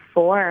facing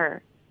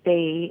before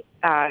they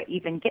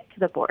even get to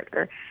the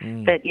border.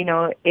 That,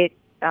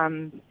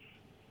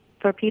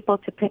 for people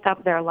to pick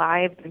up their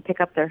lives and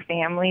pick up their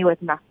family with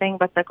nothing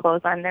but the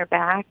clothes on their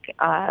back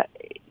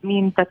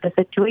means that the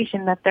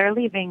situation that they're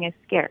leaving is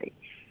scary.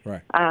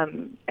 Right.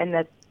 And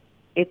that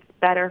it's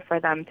better for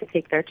them to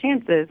take their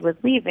chances with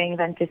leaving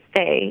than to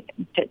stay.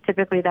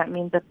 Typically, that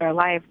means that their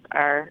lives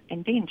are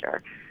in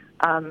danger.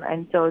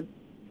 And so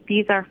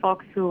these are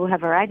folks who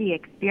have already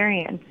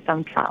experienced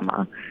some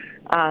trauma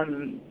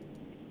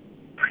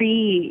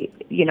the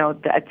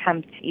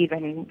attempt to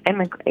even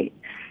immigrate.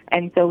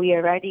 And so we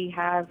already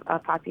have a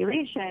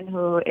population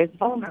who is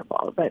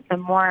vulnerable. But the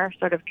more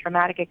sort of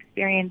traumatic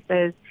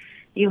experiences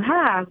you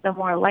have, the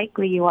more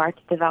likely you are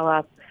to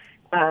develop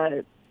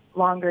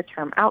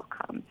longer-term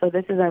outcomes. So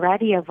this is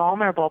already a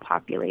vulnerable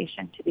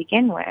population to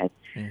begin with.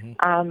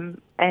 Mm-hmm.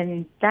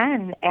 And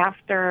then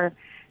after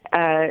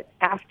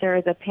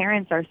the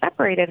parents are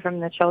separated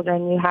from the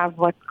children, you have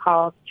what's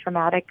called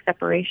traumatic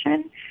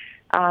separation.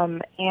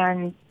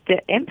 And the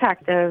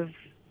impact of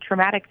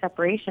traumatic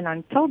separation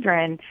on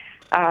children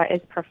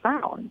is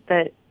profound.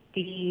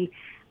 The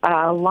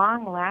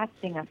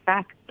long-lasting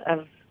effects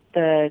of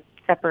the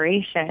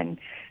separation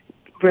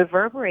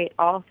reverberate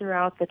all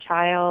throughout the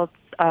child's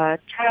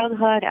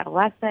childhood,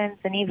 adolescence,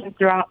 and even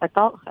throughout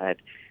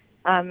adulthood.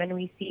 And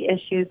we see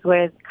issues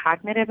with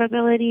cognitive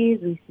abilities,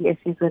 we see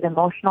issues with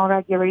emotional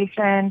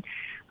regulation,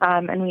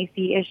 and we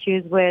see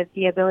issues with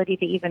the ability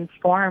to even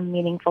form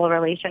meaningful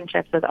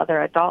relationships with other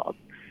adults.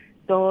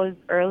 Those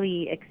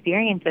early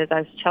experiences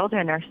as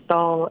children are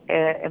so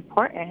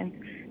important.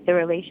 The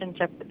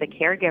relationship with the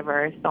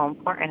caregiver is so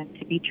important, and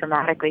to be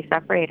traumatically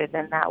separated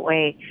in that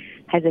way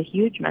has a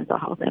huge mental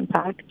health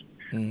impact.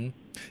 Mm-hmm.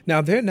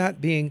 Now, they're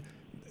not being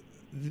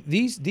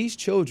these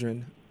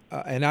children,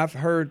 and I've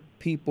heard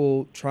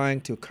people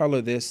trying to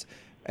color this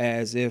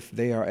as if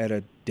they are at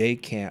a day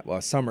camp or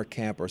a summer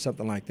camp or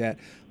something like that.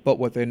 But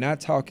what they're not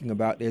talking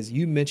about is,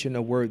 you mentioned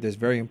a word that's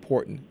very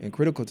important and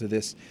critical to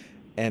this,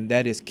 and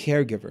that is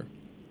caregiver.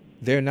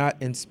 They're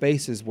not in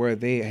spaces where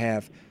they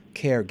have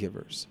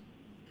caregivers.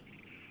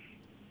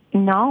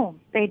 No,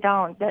 they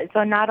don't.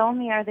 So not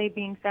only are they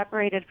being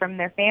separated from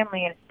their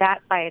family, and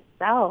that by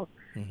itself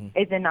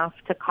is enough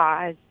to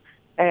cause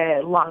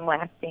a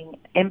long-lasting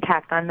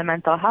impact on the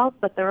mental health.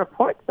 But the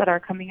reports that are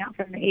coming out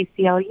from the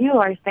ACLU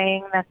are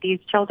saying that these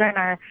children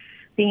are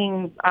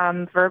being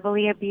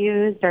verbally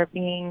abused or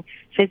being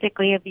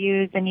physically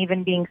abused and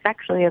even being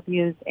sexually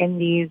abused in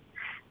these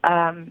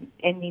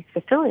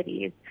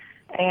facilities.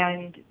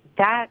 And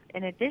that,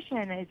 in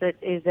addition,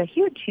 is a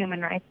huge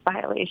human rights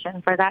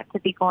violation for that to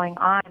be going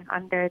on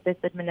under this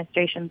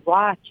administration's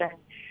watch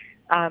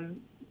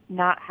and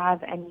not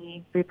have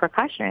any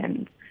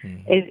repercussions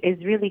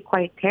is really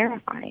quite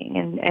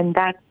terrifying. And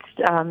that's,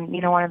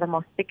 one of the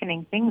most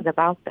sickening things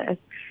about this.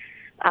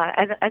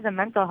 As a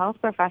mental health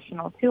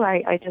professional, too,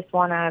 I just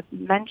want to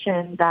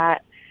mention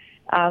that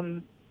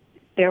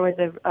there was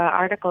an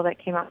article that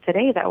came out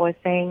today that was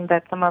saying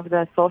that some of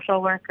the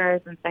social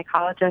workers and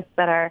psychologists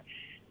that are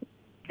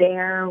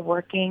there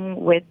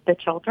working with the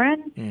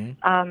children,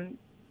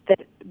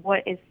 that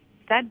what is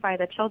said by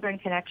the children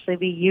can actually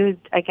be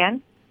used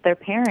against their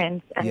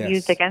parents and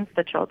used against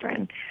the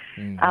children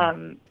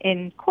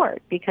in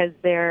court, because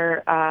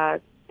their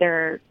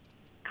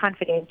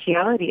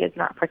confidentiality is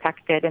not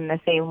protected in the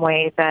same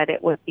way that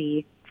it would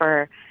be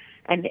for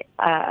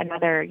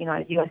another,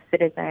 a U.S.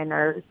 citizen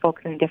or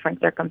folks in different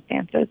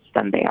circumstances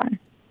than they are.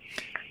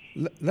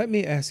 Let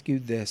me ask you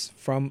this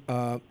from,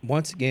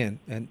 once again,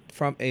 and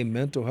from a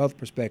mental health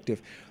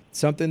perspective,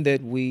 something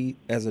that we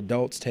as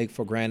adults take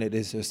for granted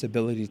is this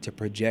ability to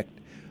project,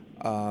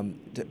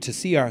 to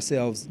see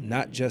ourselves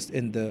not just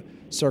in the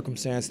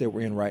circumstance that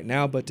we're in right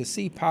now, but to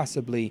see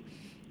possibly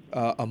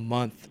a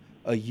month,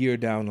 a year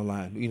down the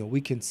line.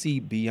 We can see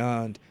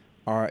beyond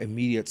our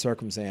immediate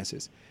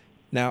circumstances.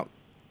 Now,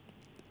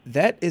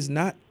 that is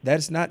not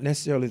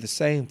necessarily the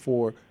same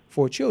for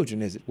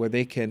children, is it? Where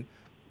they can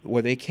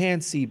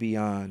see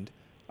beyond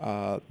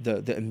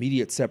the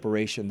immediate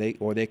separation,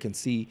 they can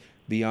see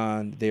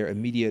beyond their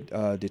immediate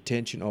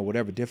detention or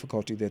whatever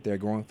difficulty that they're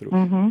going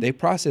through. They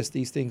process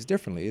these things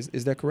differently.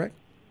 Is that correct?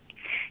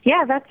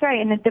 Yeah, that's right.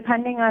 And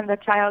depending on the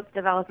child's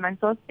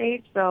developmental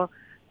stage, so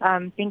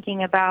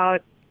thinking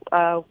about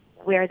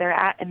where they're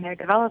at in their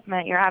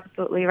development, you're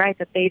absolutely right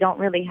that they don't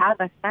really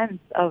have a sense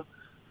of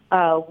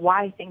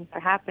why things are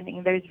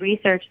happening. There's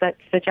research that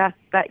suggests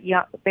that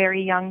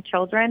very young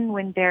children,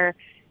 when they're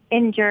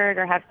injured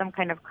or have some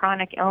kind of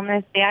chronic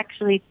illness, they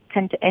actually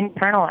tend to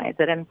internalize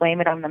it and blame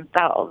it on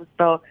themselves.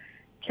 So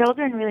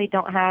children really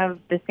don't have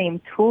the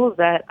same tools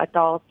that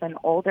adults and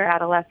older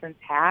adolescents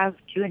have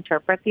to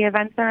interpret the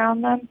events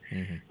around them.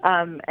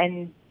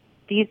 And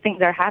these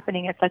things are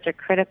happening at such a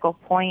critical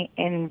point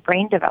in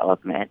brain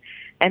development.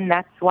 And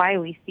that's why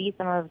we see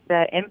some of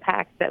the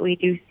impacts that we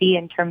do see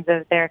in terms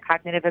of their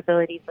cognitive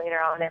abilities later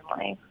on in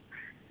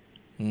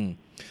life.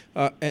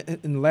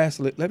 And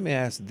lastly, let me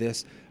ask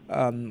this.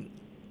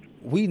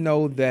 We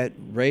know that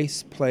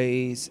race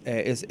plays,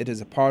 it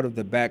is a part of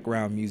the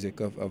background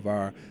music of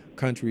our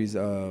country's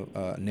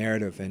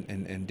narrative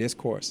and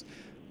discourse.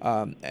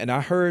 And I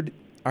heard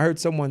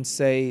someone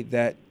say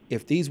that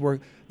if this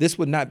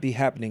would not be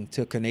happening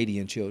to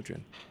Canadian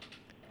children,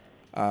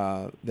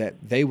 that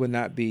they would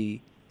not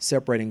be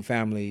separating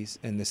families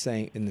in the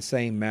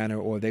same manner,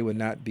 or they would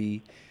not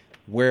be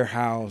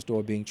warehoused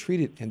or being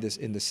treated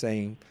in the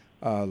same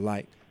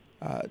light.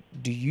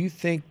 Do you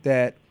think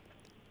that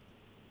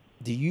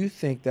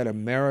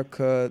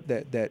America,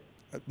 that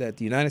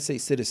the United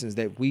States citizens,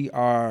 that we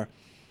are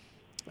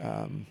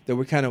that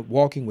we're kind of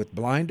walking with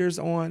blinders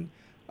on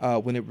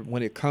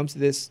when it comes to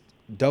this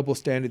double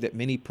standard that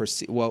many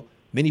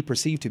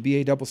perceive to be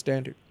a double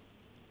standard?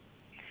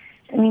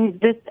 I mean,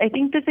 I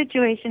think the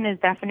situation is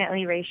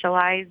definitely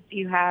racialized.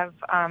 You have,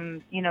 a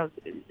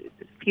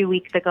few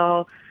weeks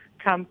ago,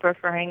 Trump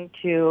referring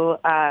to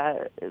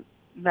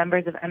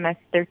members of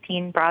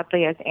MS-13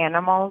 broadly as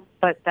animals,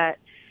 but that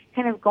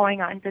kind of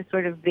going on to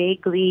sort of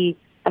vaguely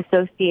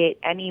associate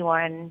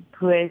anyone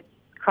who is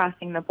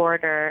crossing the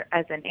border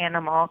as an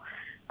animal.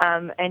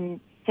 And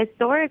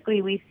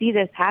historically, we see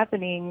this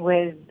happening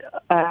with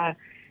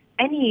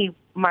any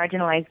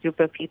marginalized group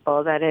of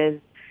people that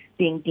is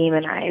being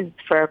demonized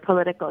for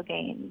political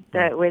gain.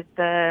 That with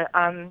the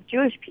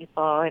Jewish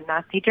people in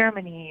Nazi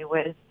Germany,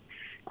 with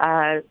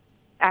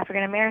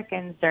African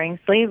Americans during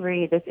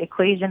slavery, this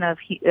equation of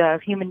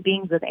human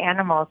beings with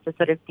animals to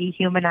sort of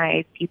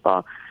dehumanize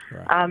people.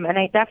 Right. And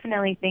I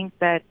definitely think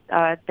that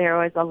there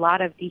was a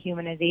lot of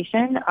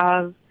dehumanization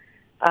of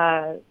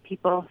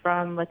people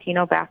from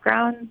Latino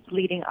backgrounds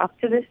leading up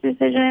to this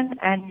decision,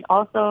 and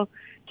also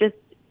just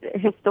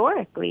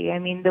historically. I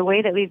mean, the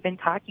way that we've been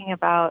talking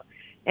about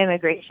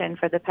immigration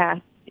for the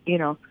past,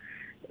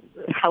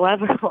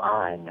 however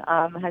long,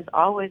 has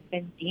always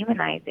been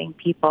demonizing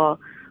people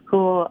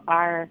who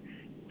are,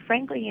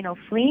 frankly,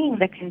 fleeing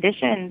the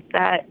conditions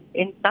that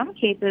in some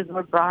cases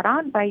were brought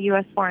on by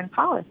U.S. foreign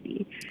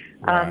policy.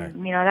 Right.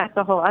 That's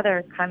a whole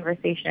other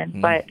conversation.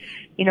 But,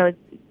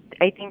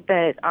 I think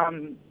that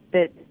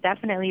that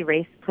definitely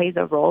race plays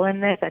a role in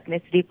this,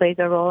 ethnicity plays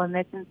a role in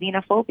this, and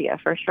xenophobia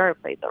for sure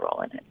plays a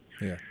role in it.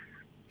 Yeah.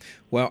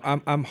 Well,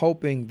 I'm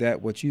hoping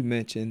that what you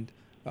mentioned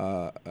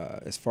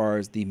as far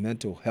as the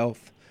mental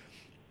health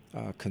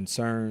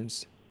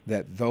concerns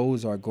that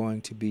those are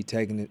going to be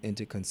taken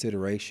into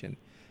consideration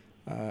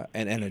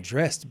and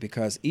addressed,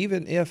 because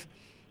even if,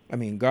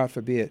 God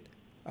forbid,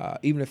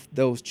 even if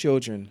those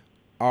children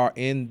are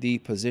in the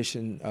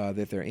position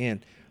that they're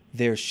in,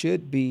 there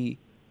should be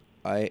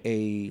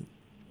a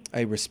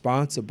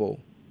responsible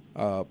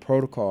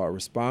protocol,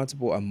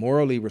 a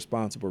morally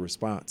responsible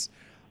response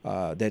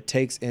that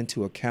takes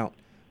into account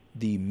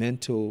the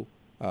mental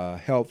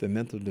health and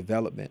mental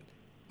development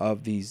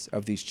of these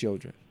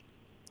children.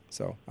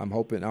 So I'm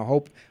hoping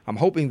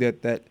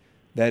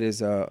that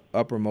is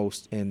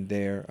uppermost in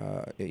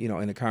their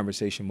in the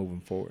conversation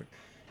moving forward.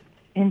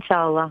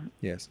 Inshallah.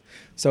 Yes.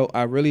 So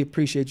I really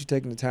appreciate you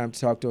taking the time to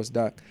talk to us,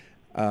 Doc.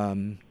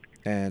 And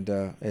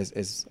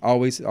as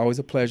always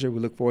a pleasure. We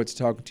look forward to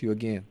talking to you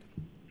again.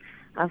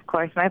 Of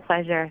course, my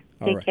pleasure.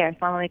 Take care.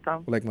 Assalamu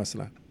alaikum. Walaikum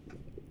assalam.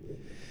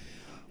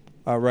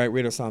 All right,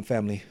 Radio Islam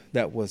family.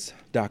 That was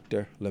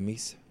Dr.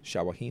 Lamis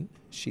Shawaheen.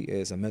 She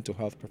is a mental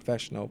health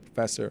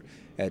professor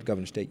at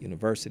Governor State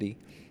University.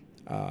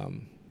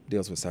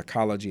 Deals with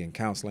psychology and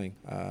counseling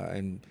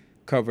and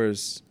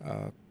covers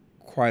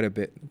quite a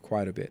bit.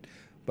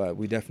 But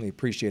we definitely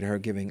appreciate her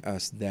giving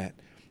us that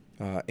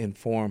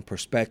informed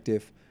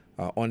perspective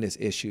on this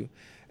issue.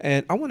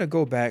 And I want to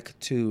go back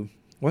to,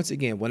 once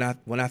again, when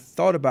I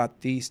thought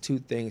about these two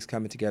things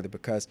coming together,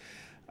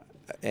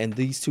 and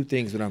these two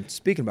things that I'm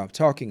speaking about,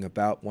 talking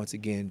about, once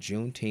again,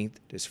 Juneteenth,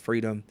 this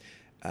freedom,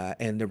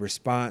 and the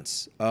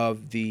response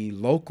of the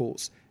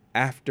locals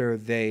after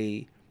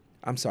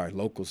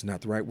locals, not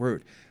the right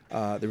word,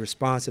 the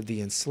response of the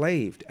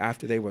enslaved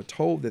after they were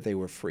told that they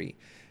were free.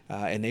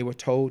 And they were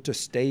told to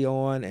stay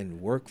on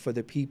and work for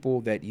the people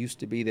that used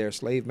to be their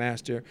slave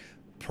master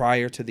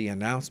prior to the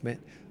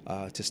announcement,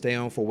 to stay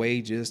on for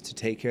wages, to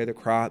take care of the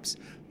crops,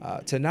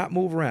 to not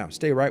move around,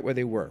 stay right where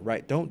they were,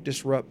 right? Don't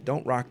disrupt,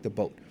 don't rock the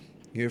boat.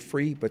 You're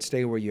free, but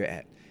stay where you're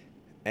at.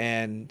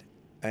 And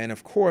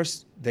of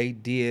course, they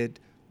did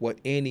what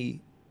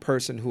any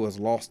person who has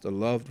lost a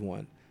loved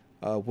one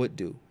would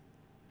do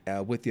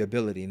with the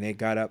ability. And they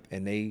got up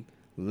and they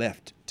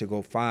left to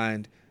go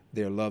find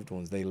their loved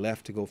ones. They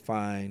left to go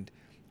find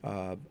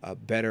a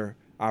better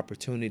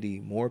opportunity,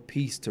 more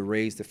peace to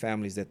raise the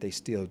families that they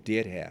still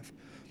did have.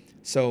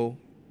 So,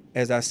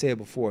 as I said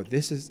before,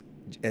 this is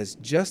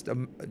just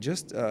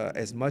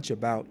as much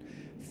about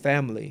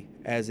family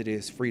as it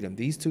is freedom.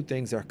 These two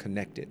things are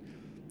connected.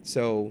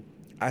 So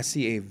I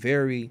see a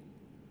very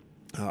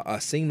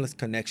seamless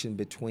connection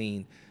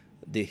between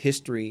the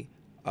history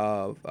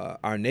of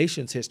our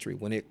nation's history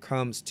when it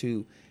comes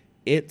to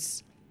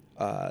its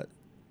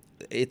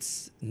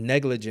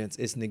negligence,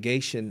 its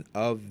negation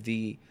of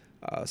the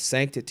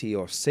sanctity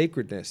or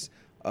sacredness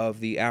of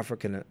the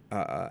African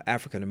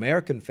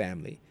American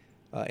family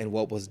and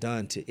what was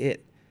done to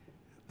it,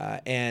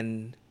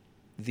 and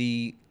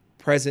the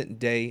present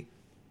day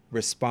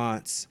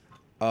response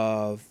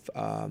of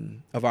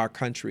our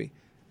country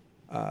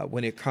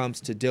when it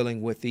comes to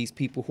dealing with these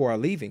people who are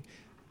leaving,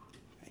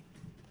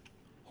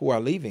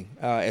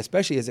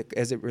 especially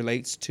as it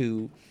relates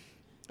to,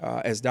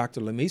 as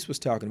Dr. Lamis was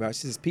talking about.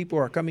 She says people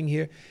are coming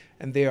here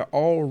and they've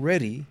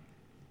already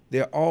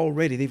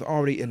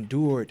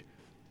endured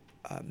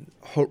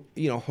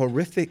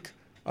horrific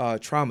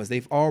traumas.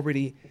 They've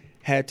already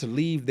had to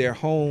leave their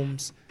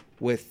homes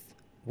with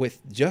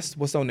just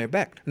what's on their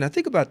back. Now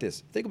think about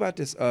this.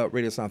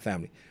 Radio Islam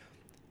family.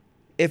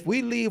 If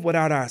we leave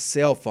without our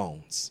cell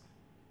phones,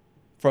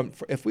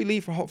 if we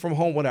leave from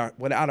home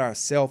without our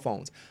cell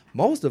phones,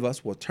 most of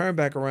us will turn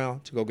back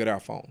around to go get our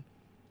phone.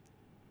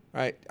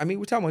 Right?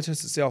 We're talking about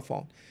just a cell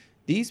phone.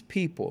 These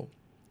people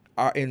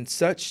are in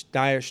such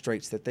dire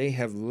straits that they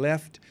have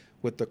left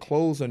with the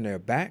clothes on their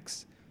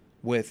backs,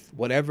 with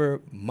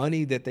whatever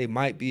money that they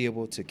might be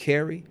able to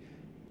carry,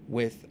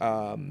 with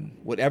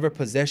whatever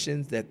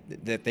possessions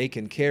that they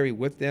can carry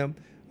with them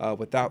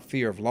without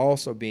fear of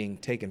loss or being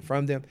taken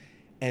from them.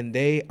 And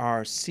they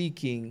are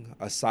seeking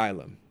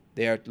asylum.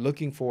 They are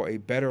looking for a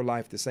better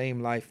life, the same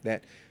life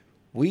that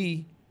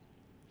we,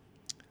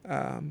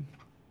 and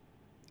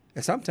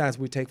sometimes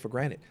we take for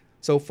granted.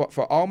 So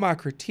for all my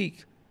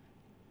critique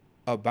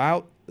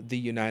about the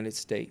United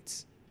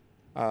States,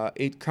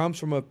 it comes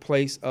from a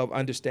place of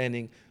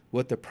understanding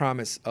what the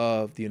promise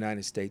of the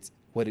United States,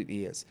 what it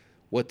is,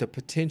 what the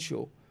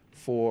potential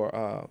for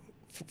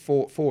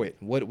it,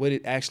 what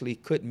it actually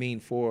could mean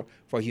for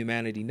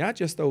humanity, not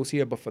just those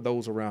here, but for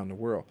those around the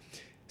world.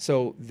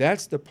 So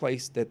that's the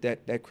place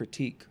that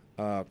critique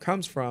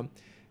comes from.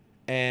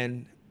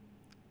 And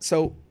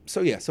so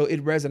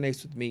it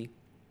resonates with me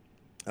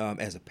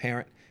as a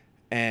parent.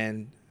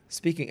 And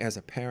speaking as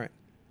a parent,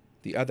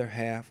 the other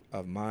half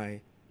of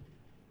my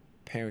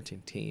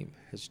parenting team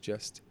has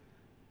just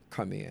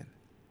come in.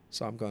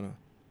 So I'm going to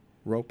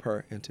rope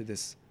her into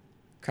this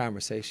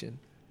conversation.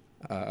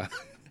 Dr.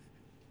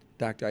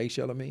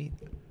 Aisha Lameen.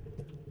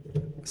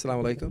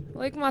 Assalamu alaikum.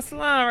 Walaikum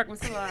assalam.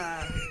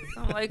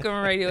 Assalamu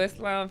alaikum, Radio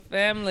Islam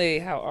family.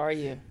 How are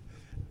you?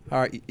 All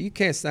right, you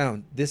can't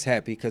sound this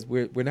happy because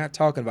we're not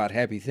talking about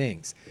happy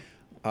things.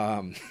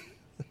 We're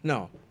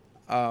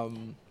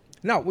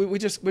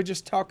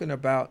just talking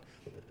about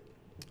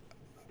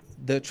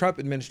the Trump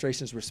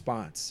administration's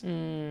response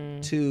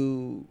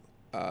to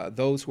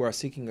those who are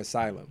seeking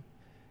asylum,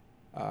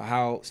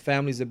 how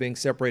families are being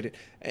separated,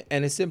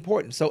 and it's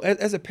important. So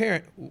as a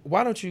parent,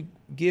 why don't you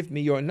give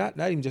me your, not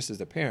even just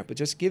as a parent, but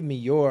just give me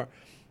your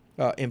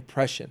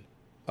impression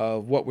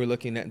of what we're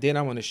looking at. Then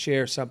I want to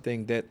share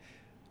something that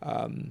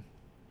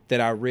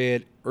that I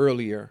read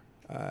earlier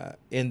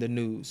in the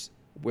news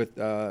with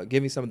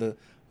giving some of the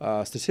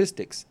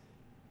statistics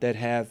that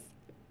have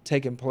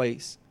taken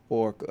place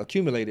or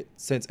accumulated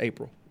since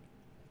April.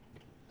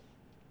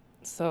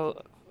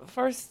 So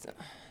first,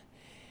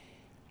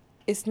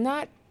 it's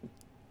not.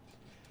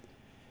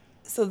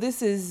 So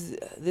this is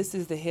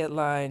the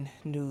headline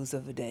news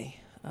of the day,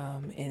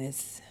 and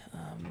it's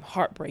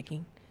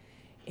heartbreaking,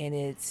 and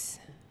it's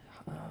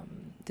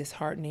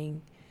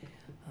disheartening,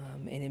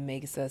 and it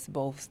makes us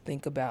both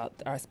think about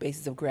our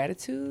spaces of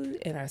gratitude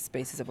and our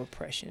spaces of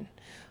oppression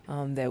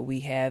that we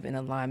have in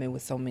alignment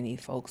with so many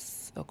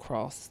folks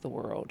across the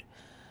world.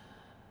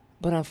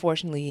 But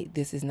unfortunately,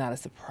 this is not a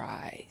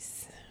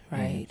surprise,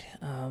 right?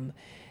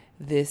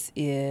 This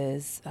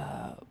is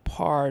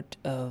part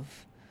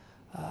of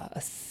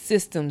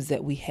systems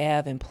that we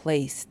have in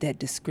place that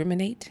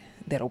discriminate,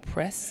 that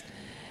oppress,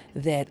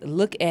 that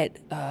look at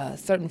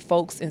certain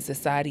folks in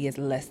society as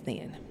less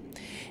than.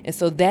 And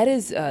so that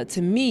is,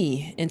 to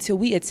me, until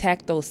we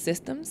attack those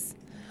systems,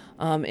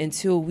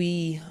 until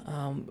we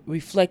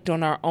reflect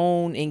on our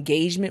own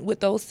engagement with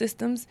those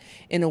systems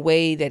in a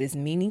way that is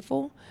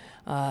meaningful,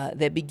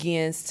 that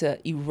begins to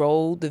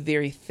erode the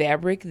very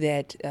fabric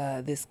that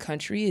this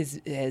country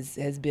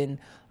has been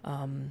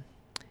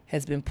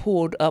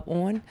pulled up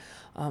on,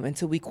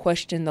 until we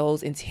question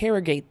those,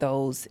 interrogate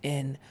those,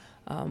 and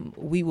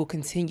we will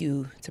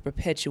continue to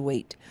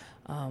perpetuate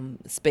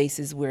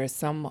spaces where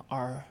some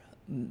are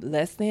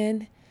less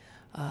than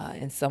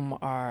and some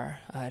are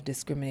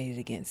discriminated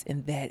against,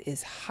 and that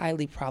is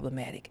highly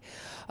problematic.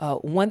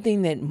 One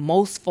thing that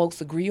most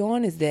folks agree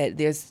on is that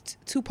there's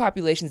two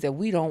populations that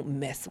we don't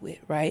mess with,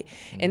 right?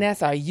 And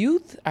that's our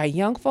youth, our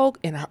young folk,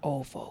 and our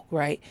old folk,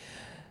 right?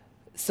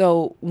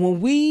 So when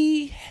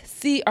we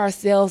see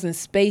ourselves in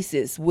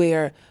spaces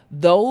where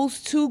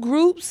those two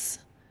groups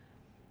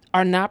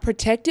are not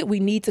protected, we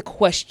need to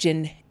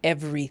question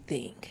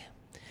everything.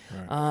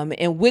 Right.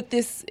 And with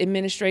this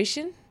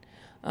administration,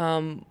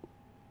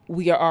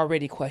 we are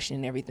already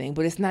questioning everything.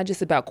 But it's not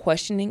just about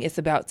questioning, it's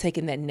about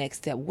taking that next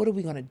step. What are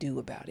we going to do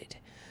about it?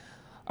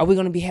 Are we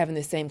going to be having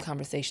the same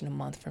conversation a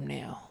month from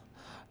now?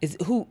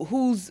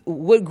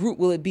 What group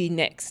will it be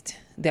next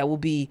that will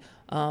be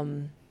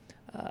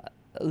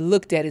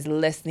looked at as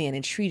less than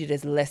and treated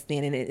as less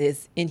than and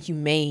as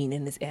inhumane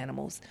in as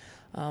animals?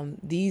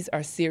 These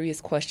are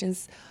serious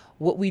questions.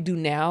 What we do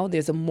now,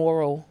 there's a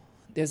moral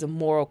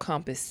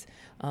compass,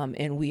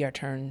 and we are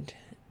turned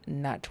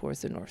not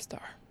towards the North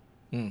Star.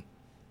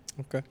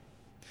 Okay.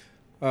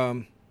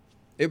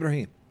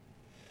 Ibrahim,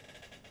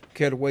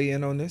 care to weigh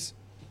in on this?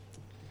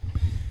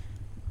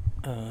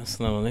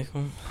 Assalamu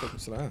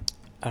alaikum.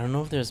 I don't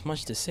know if there's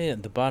much to say.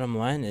 The bottom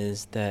line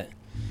is that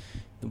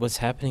what's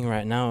happening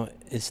right now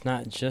is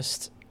not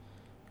just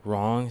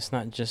wrong. It's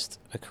not just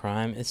a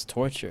crime. It's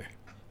torture.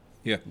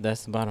 Yeah.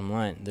 That's the bottom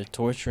line. They're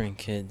torturing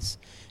kids,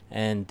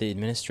 and the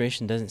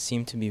administration doesn't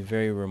seem to be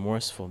very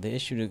remorseful. They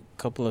issued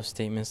a couple of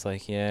statements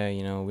like, we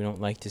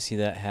don't like to see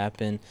that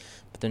happen,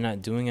 but they're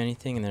not doing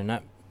anything, and they're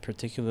not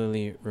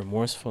particularly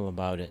remorseful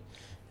about it.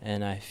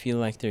 And I feel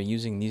like they're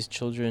using these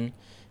children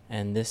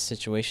and this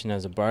situation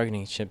as a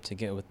bargaining chip to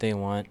get what they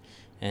want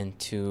and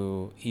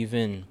to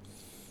even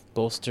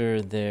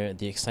bolster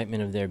the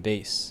excitement of their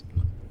base.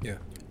 Yeah.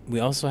 We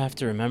also have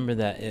to remember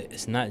that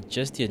it's not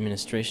just the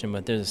administration,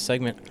 but there's a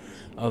segment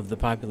of the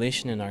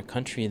population in our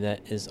country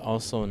that is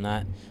also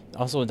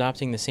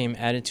adopting the same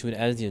attitude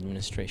as the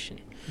administration.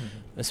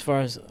 As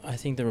far as I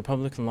think the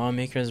Republican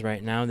lawmakers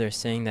right now, they're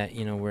saying that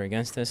we're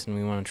against this and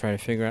we want to try to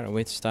figure out a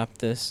way to stop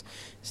this.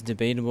 It's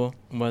debatable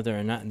whether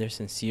or not they're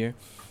sincere,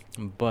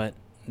 but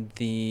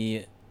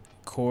the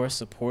core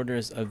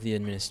supporters of the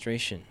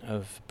administration,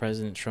 of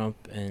President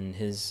Trump and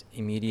his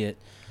immediate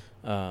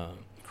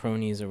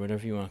cronies or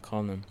whatever you want to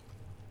call them,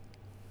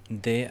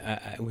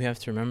 we have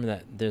to remember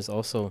that there's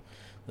also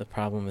the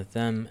problem with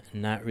them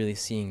not really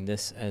seeing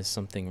this as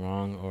something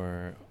wrong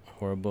or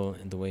horrible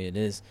in the way it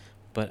is,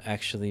 but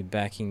actually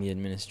backing the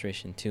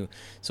administration too.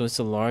 So it's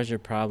a larger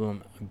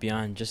problem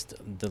beyond just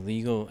the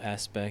legal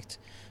aspect,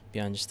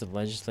 beyond just the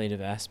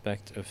legislative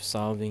aspect of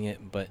solving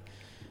it, but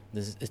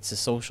it's a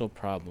social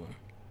problem.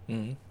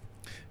 Mm-hmm.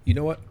 You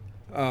know what?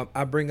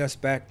 I bring us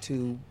back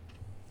to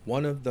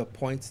one of the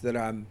points that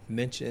I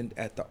mentioned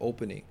at the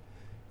opening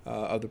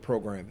of the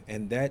program,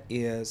 and that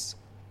is,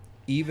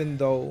 even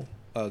though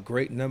a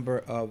great number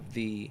of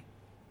the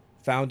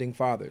founding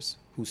fathers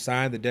who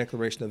signed the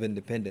Declaration of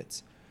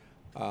Independence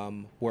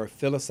were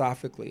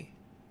philosophically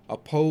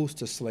opposed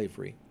to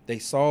slavery, they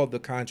saw the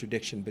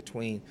contradiction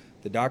between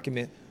the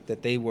document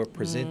that they were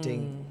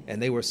presenting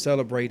and they were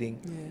celebrating.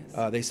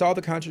 Yes. They saw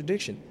the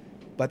contradiction,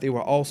 but they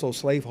were also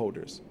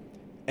slaveholders.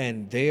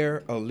 and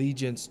their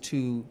allegiance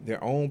to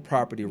their own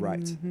property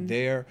rights,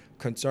 their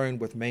concern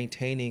with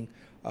maintaining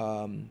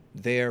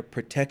their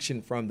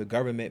protection from the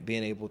government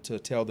being able to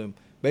tell them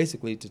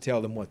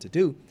what to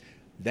do,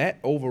 that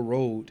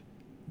overrode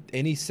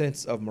any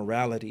sense of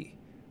morality.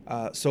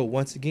 So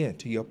once again,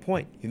 to your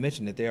point, you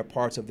mentioned that there are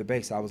parts of the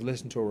base. I was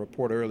listening to a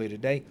report earlier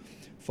today,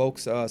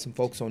 some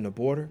folks on the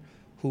border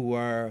who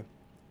were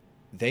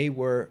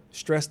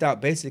stressed out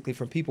basically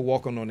from people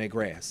walking on their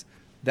grass.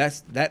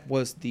 That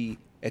was the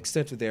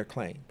extent of their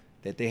claim,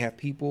 that they have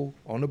people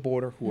on the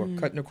border who are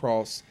cutting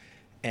across,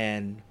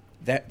 and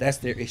that's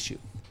their issue.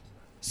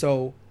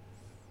 So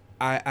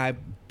I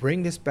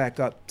bring this back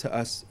up to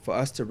us, for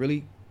us to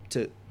really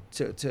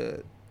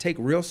to take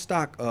real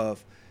stock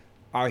of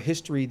our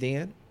history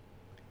then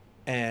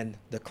and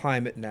the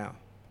climate now.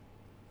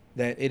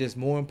 That it is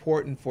more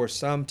important for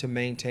some to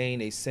maintain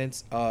a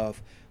sense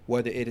of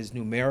whether it is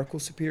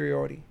numerical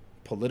superiority,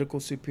 political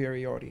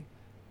superiority,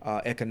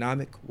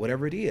 economic,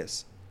 whatever it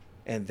is.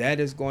 And that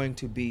is going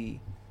to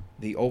be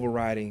the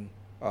overriding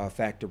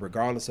factor,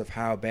 regardless of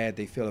how bad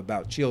they feel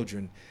about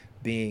children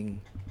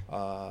being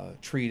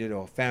treated,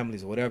 or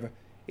families or whatever.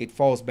 It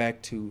falls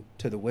back to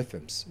the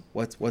Withams.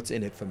 What's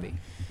in it for me?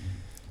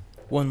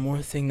 One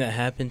more thing that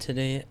happened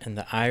today, and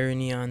the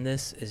irony on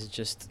this is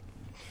just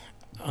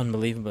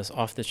unbelievable. It's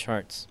off the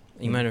charts.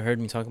 You might have heard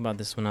me talk about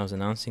this when I was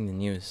announcing the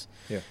news.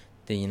 Yeah.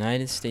 The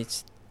United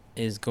States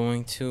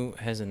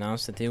has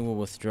announced that they will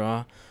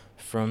withdraw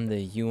from the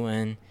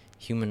UN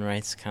Human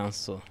Rights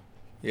Council.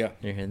 Yeah.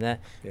 You heard that?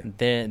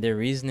 Yeah. Their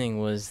reasoning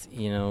was,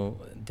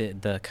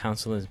 the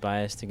council is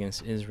biased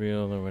against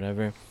Israel or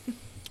whatever.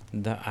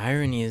 The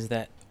irony is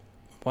that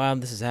while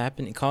this is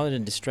happening, call it a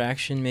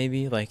distraction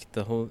maybe, like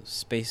the whole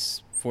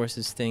Space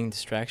Forces thing,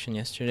 distraction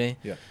yesterday.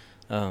 Yeah.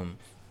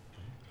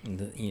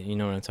 You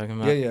know what I'm talking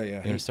about? Yeah.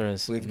 They're going to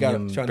start We've got a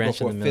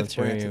branch of the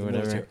military or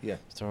whatever. Military. Yeah.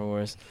 Star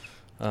Wars.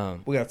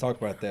 We got to talk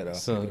about that.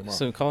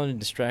 So call it a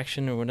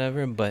distraction or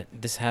whatever, but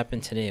this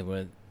happened today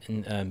where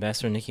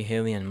Ambassador Nikki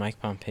Haley and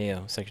Mike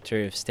Pompeo,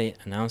 Secretary of State,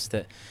 announced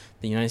that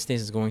the United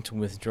States is going to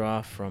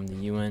withdraw from the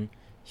UN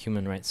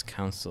Human Rights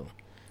Council.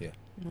 Yeah.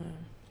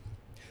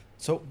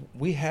 So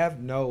we have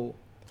no...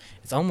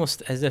 It's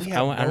almost as if I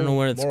don't know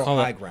whether to call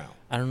it... ground.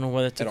 I don't know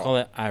whether to call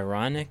it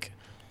ironic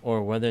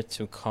or whether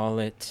to call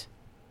it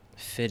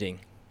fitting.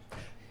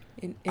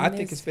 I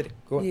think it's fitting.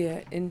 Go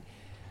ahead. Yeah, and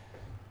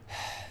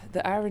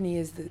the irony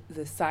is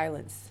the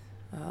silence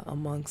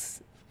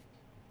amongst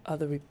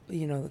the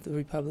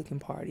Republican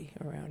Party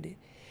around it,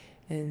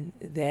 and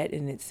that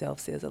in itself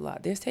says a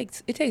lot. It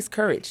takes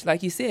courage,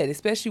 like you said,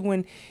 especially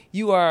when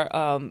you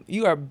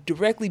are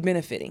directly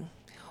benefiting,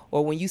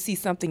 or when you see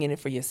something in it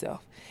for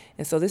yourself.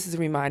 And so this is a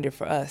reminder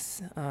for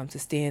us to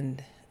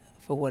stand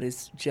for what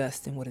is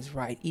just and what is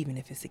right, even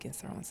if it's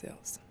against our own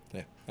selves.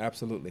 Yeah,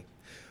 absolutely.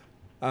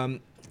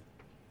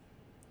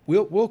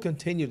 We'll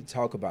continue to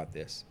talk about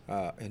this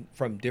and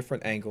from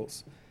different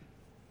angles.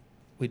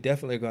 We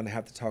definitely are going to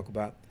have to talk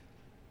about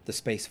the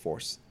Space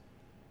Force,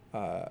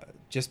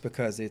 just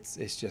because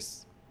it's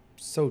just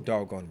so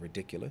doggone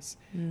ridiculous.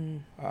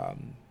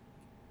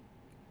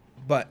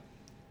 But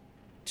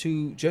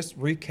to just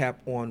recap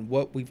on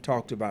what we've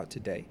talked about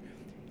today,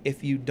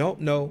 if you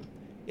didn't know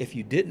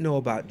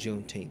about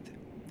Juneteenth,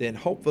 then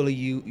hopefully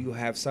you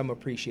have some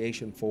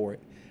appreciation for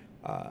it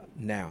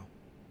now.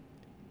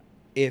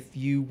 If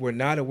you were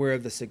not aware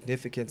of the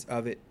significance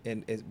of it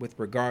and with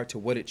regard to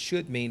what it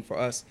should mean for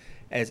us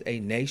as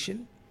a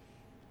nation,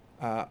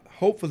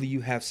 hopefully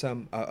you have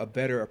a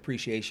better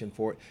appreciation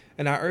for it.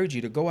 And I urge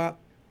you to go out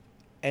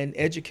and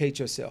educate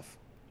yourself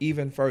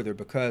even further,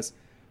 because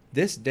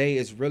this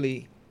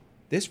really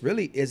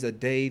is a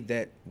day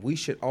that we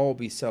should all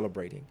be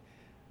celebrating.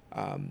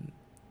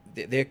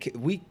 There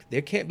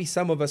can't be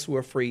some of us who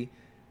are free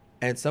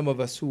and some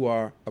of us who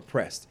are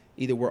oppressed.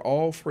 Either we're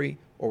all free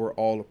or we're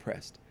all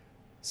oppressed.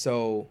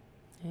 So,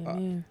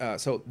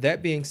 so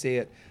that being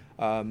said,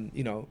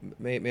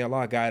 may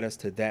Allah guide us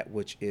to that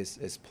which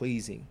is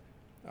pleasing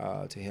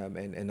to Him,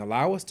 and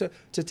allow us to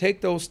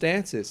take those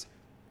stances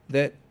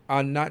that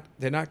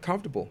they're not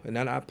comfortable and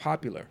they're not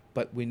popular,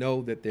 but we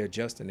know that they're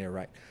just and they're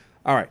right.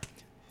 All right.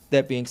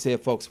 That being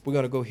said, folks, we're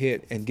going to go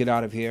ahead and get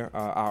out of here.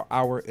 Our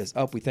hour is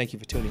up. We thank you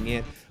for tuning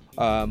in.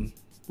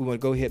 We want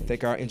to go ahead and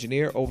thank our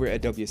engineer over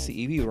at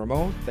WCEV,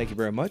 Ramon. Thank you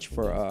very much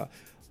for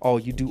all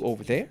you do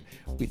over there.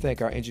 We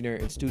thank our engineer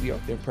in studio,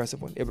 the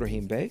impressive one,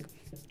 Ibrahim Beg.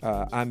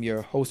 I'm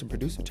your host and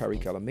producer,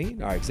 Tariq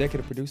Al-Amin. Our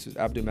executive producer is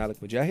Abdul Malik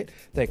Mujahid.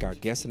 Thank our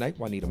guest tonight,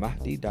 Juanita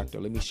Mahdi, Dr.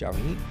 Limi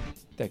Shaween.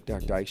 Thank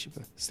Dr. Aisha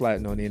for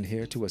sliding on in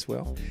here too as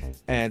well.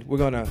 And we're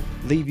going to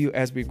leave you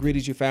as we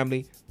greeted you,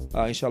 family.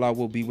 Inshallah,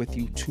 we'll be with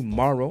you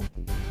tomorrow.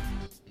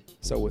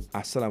 So with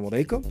Assalamu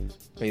Alaikum,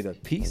 may the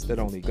peace that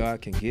only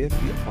God can give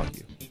be upon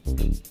you.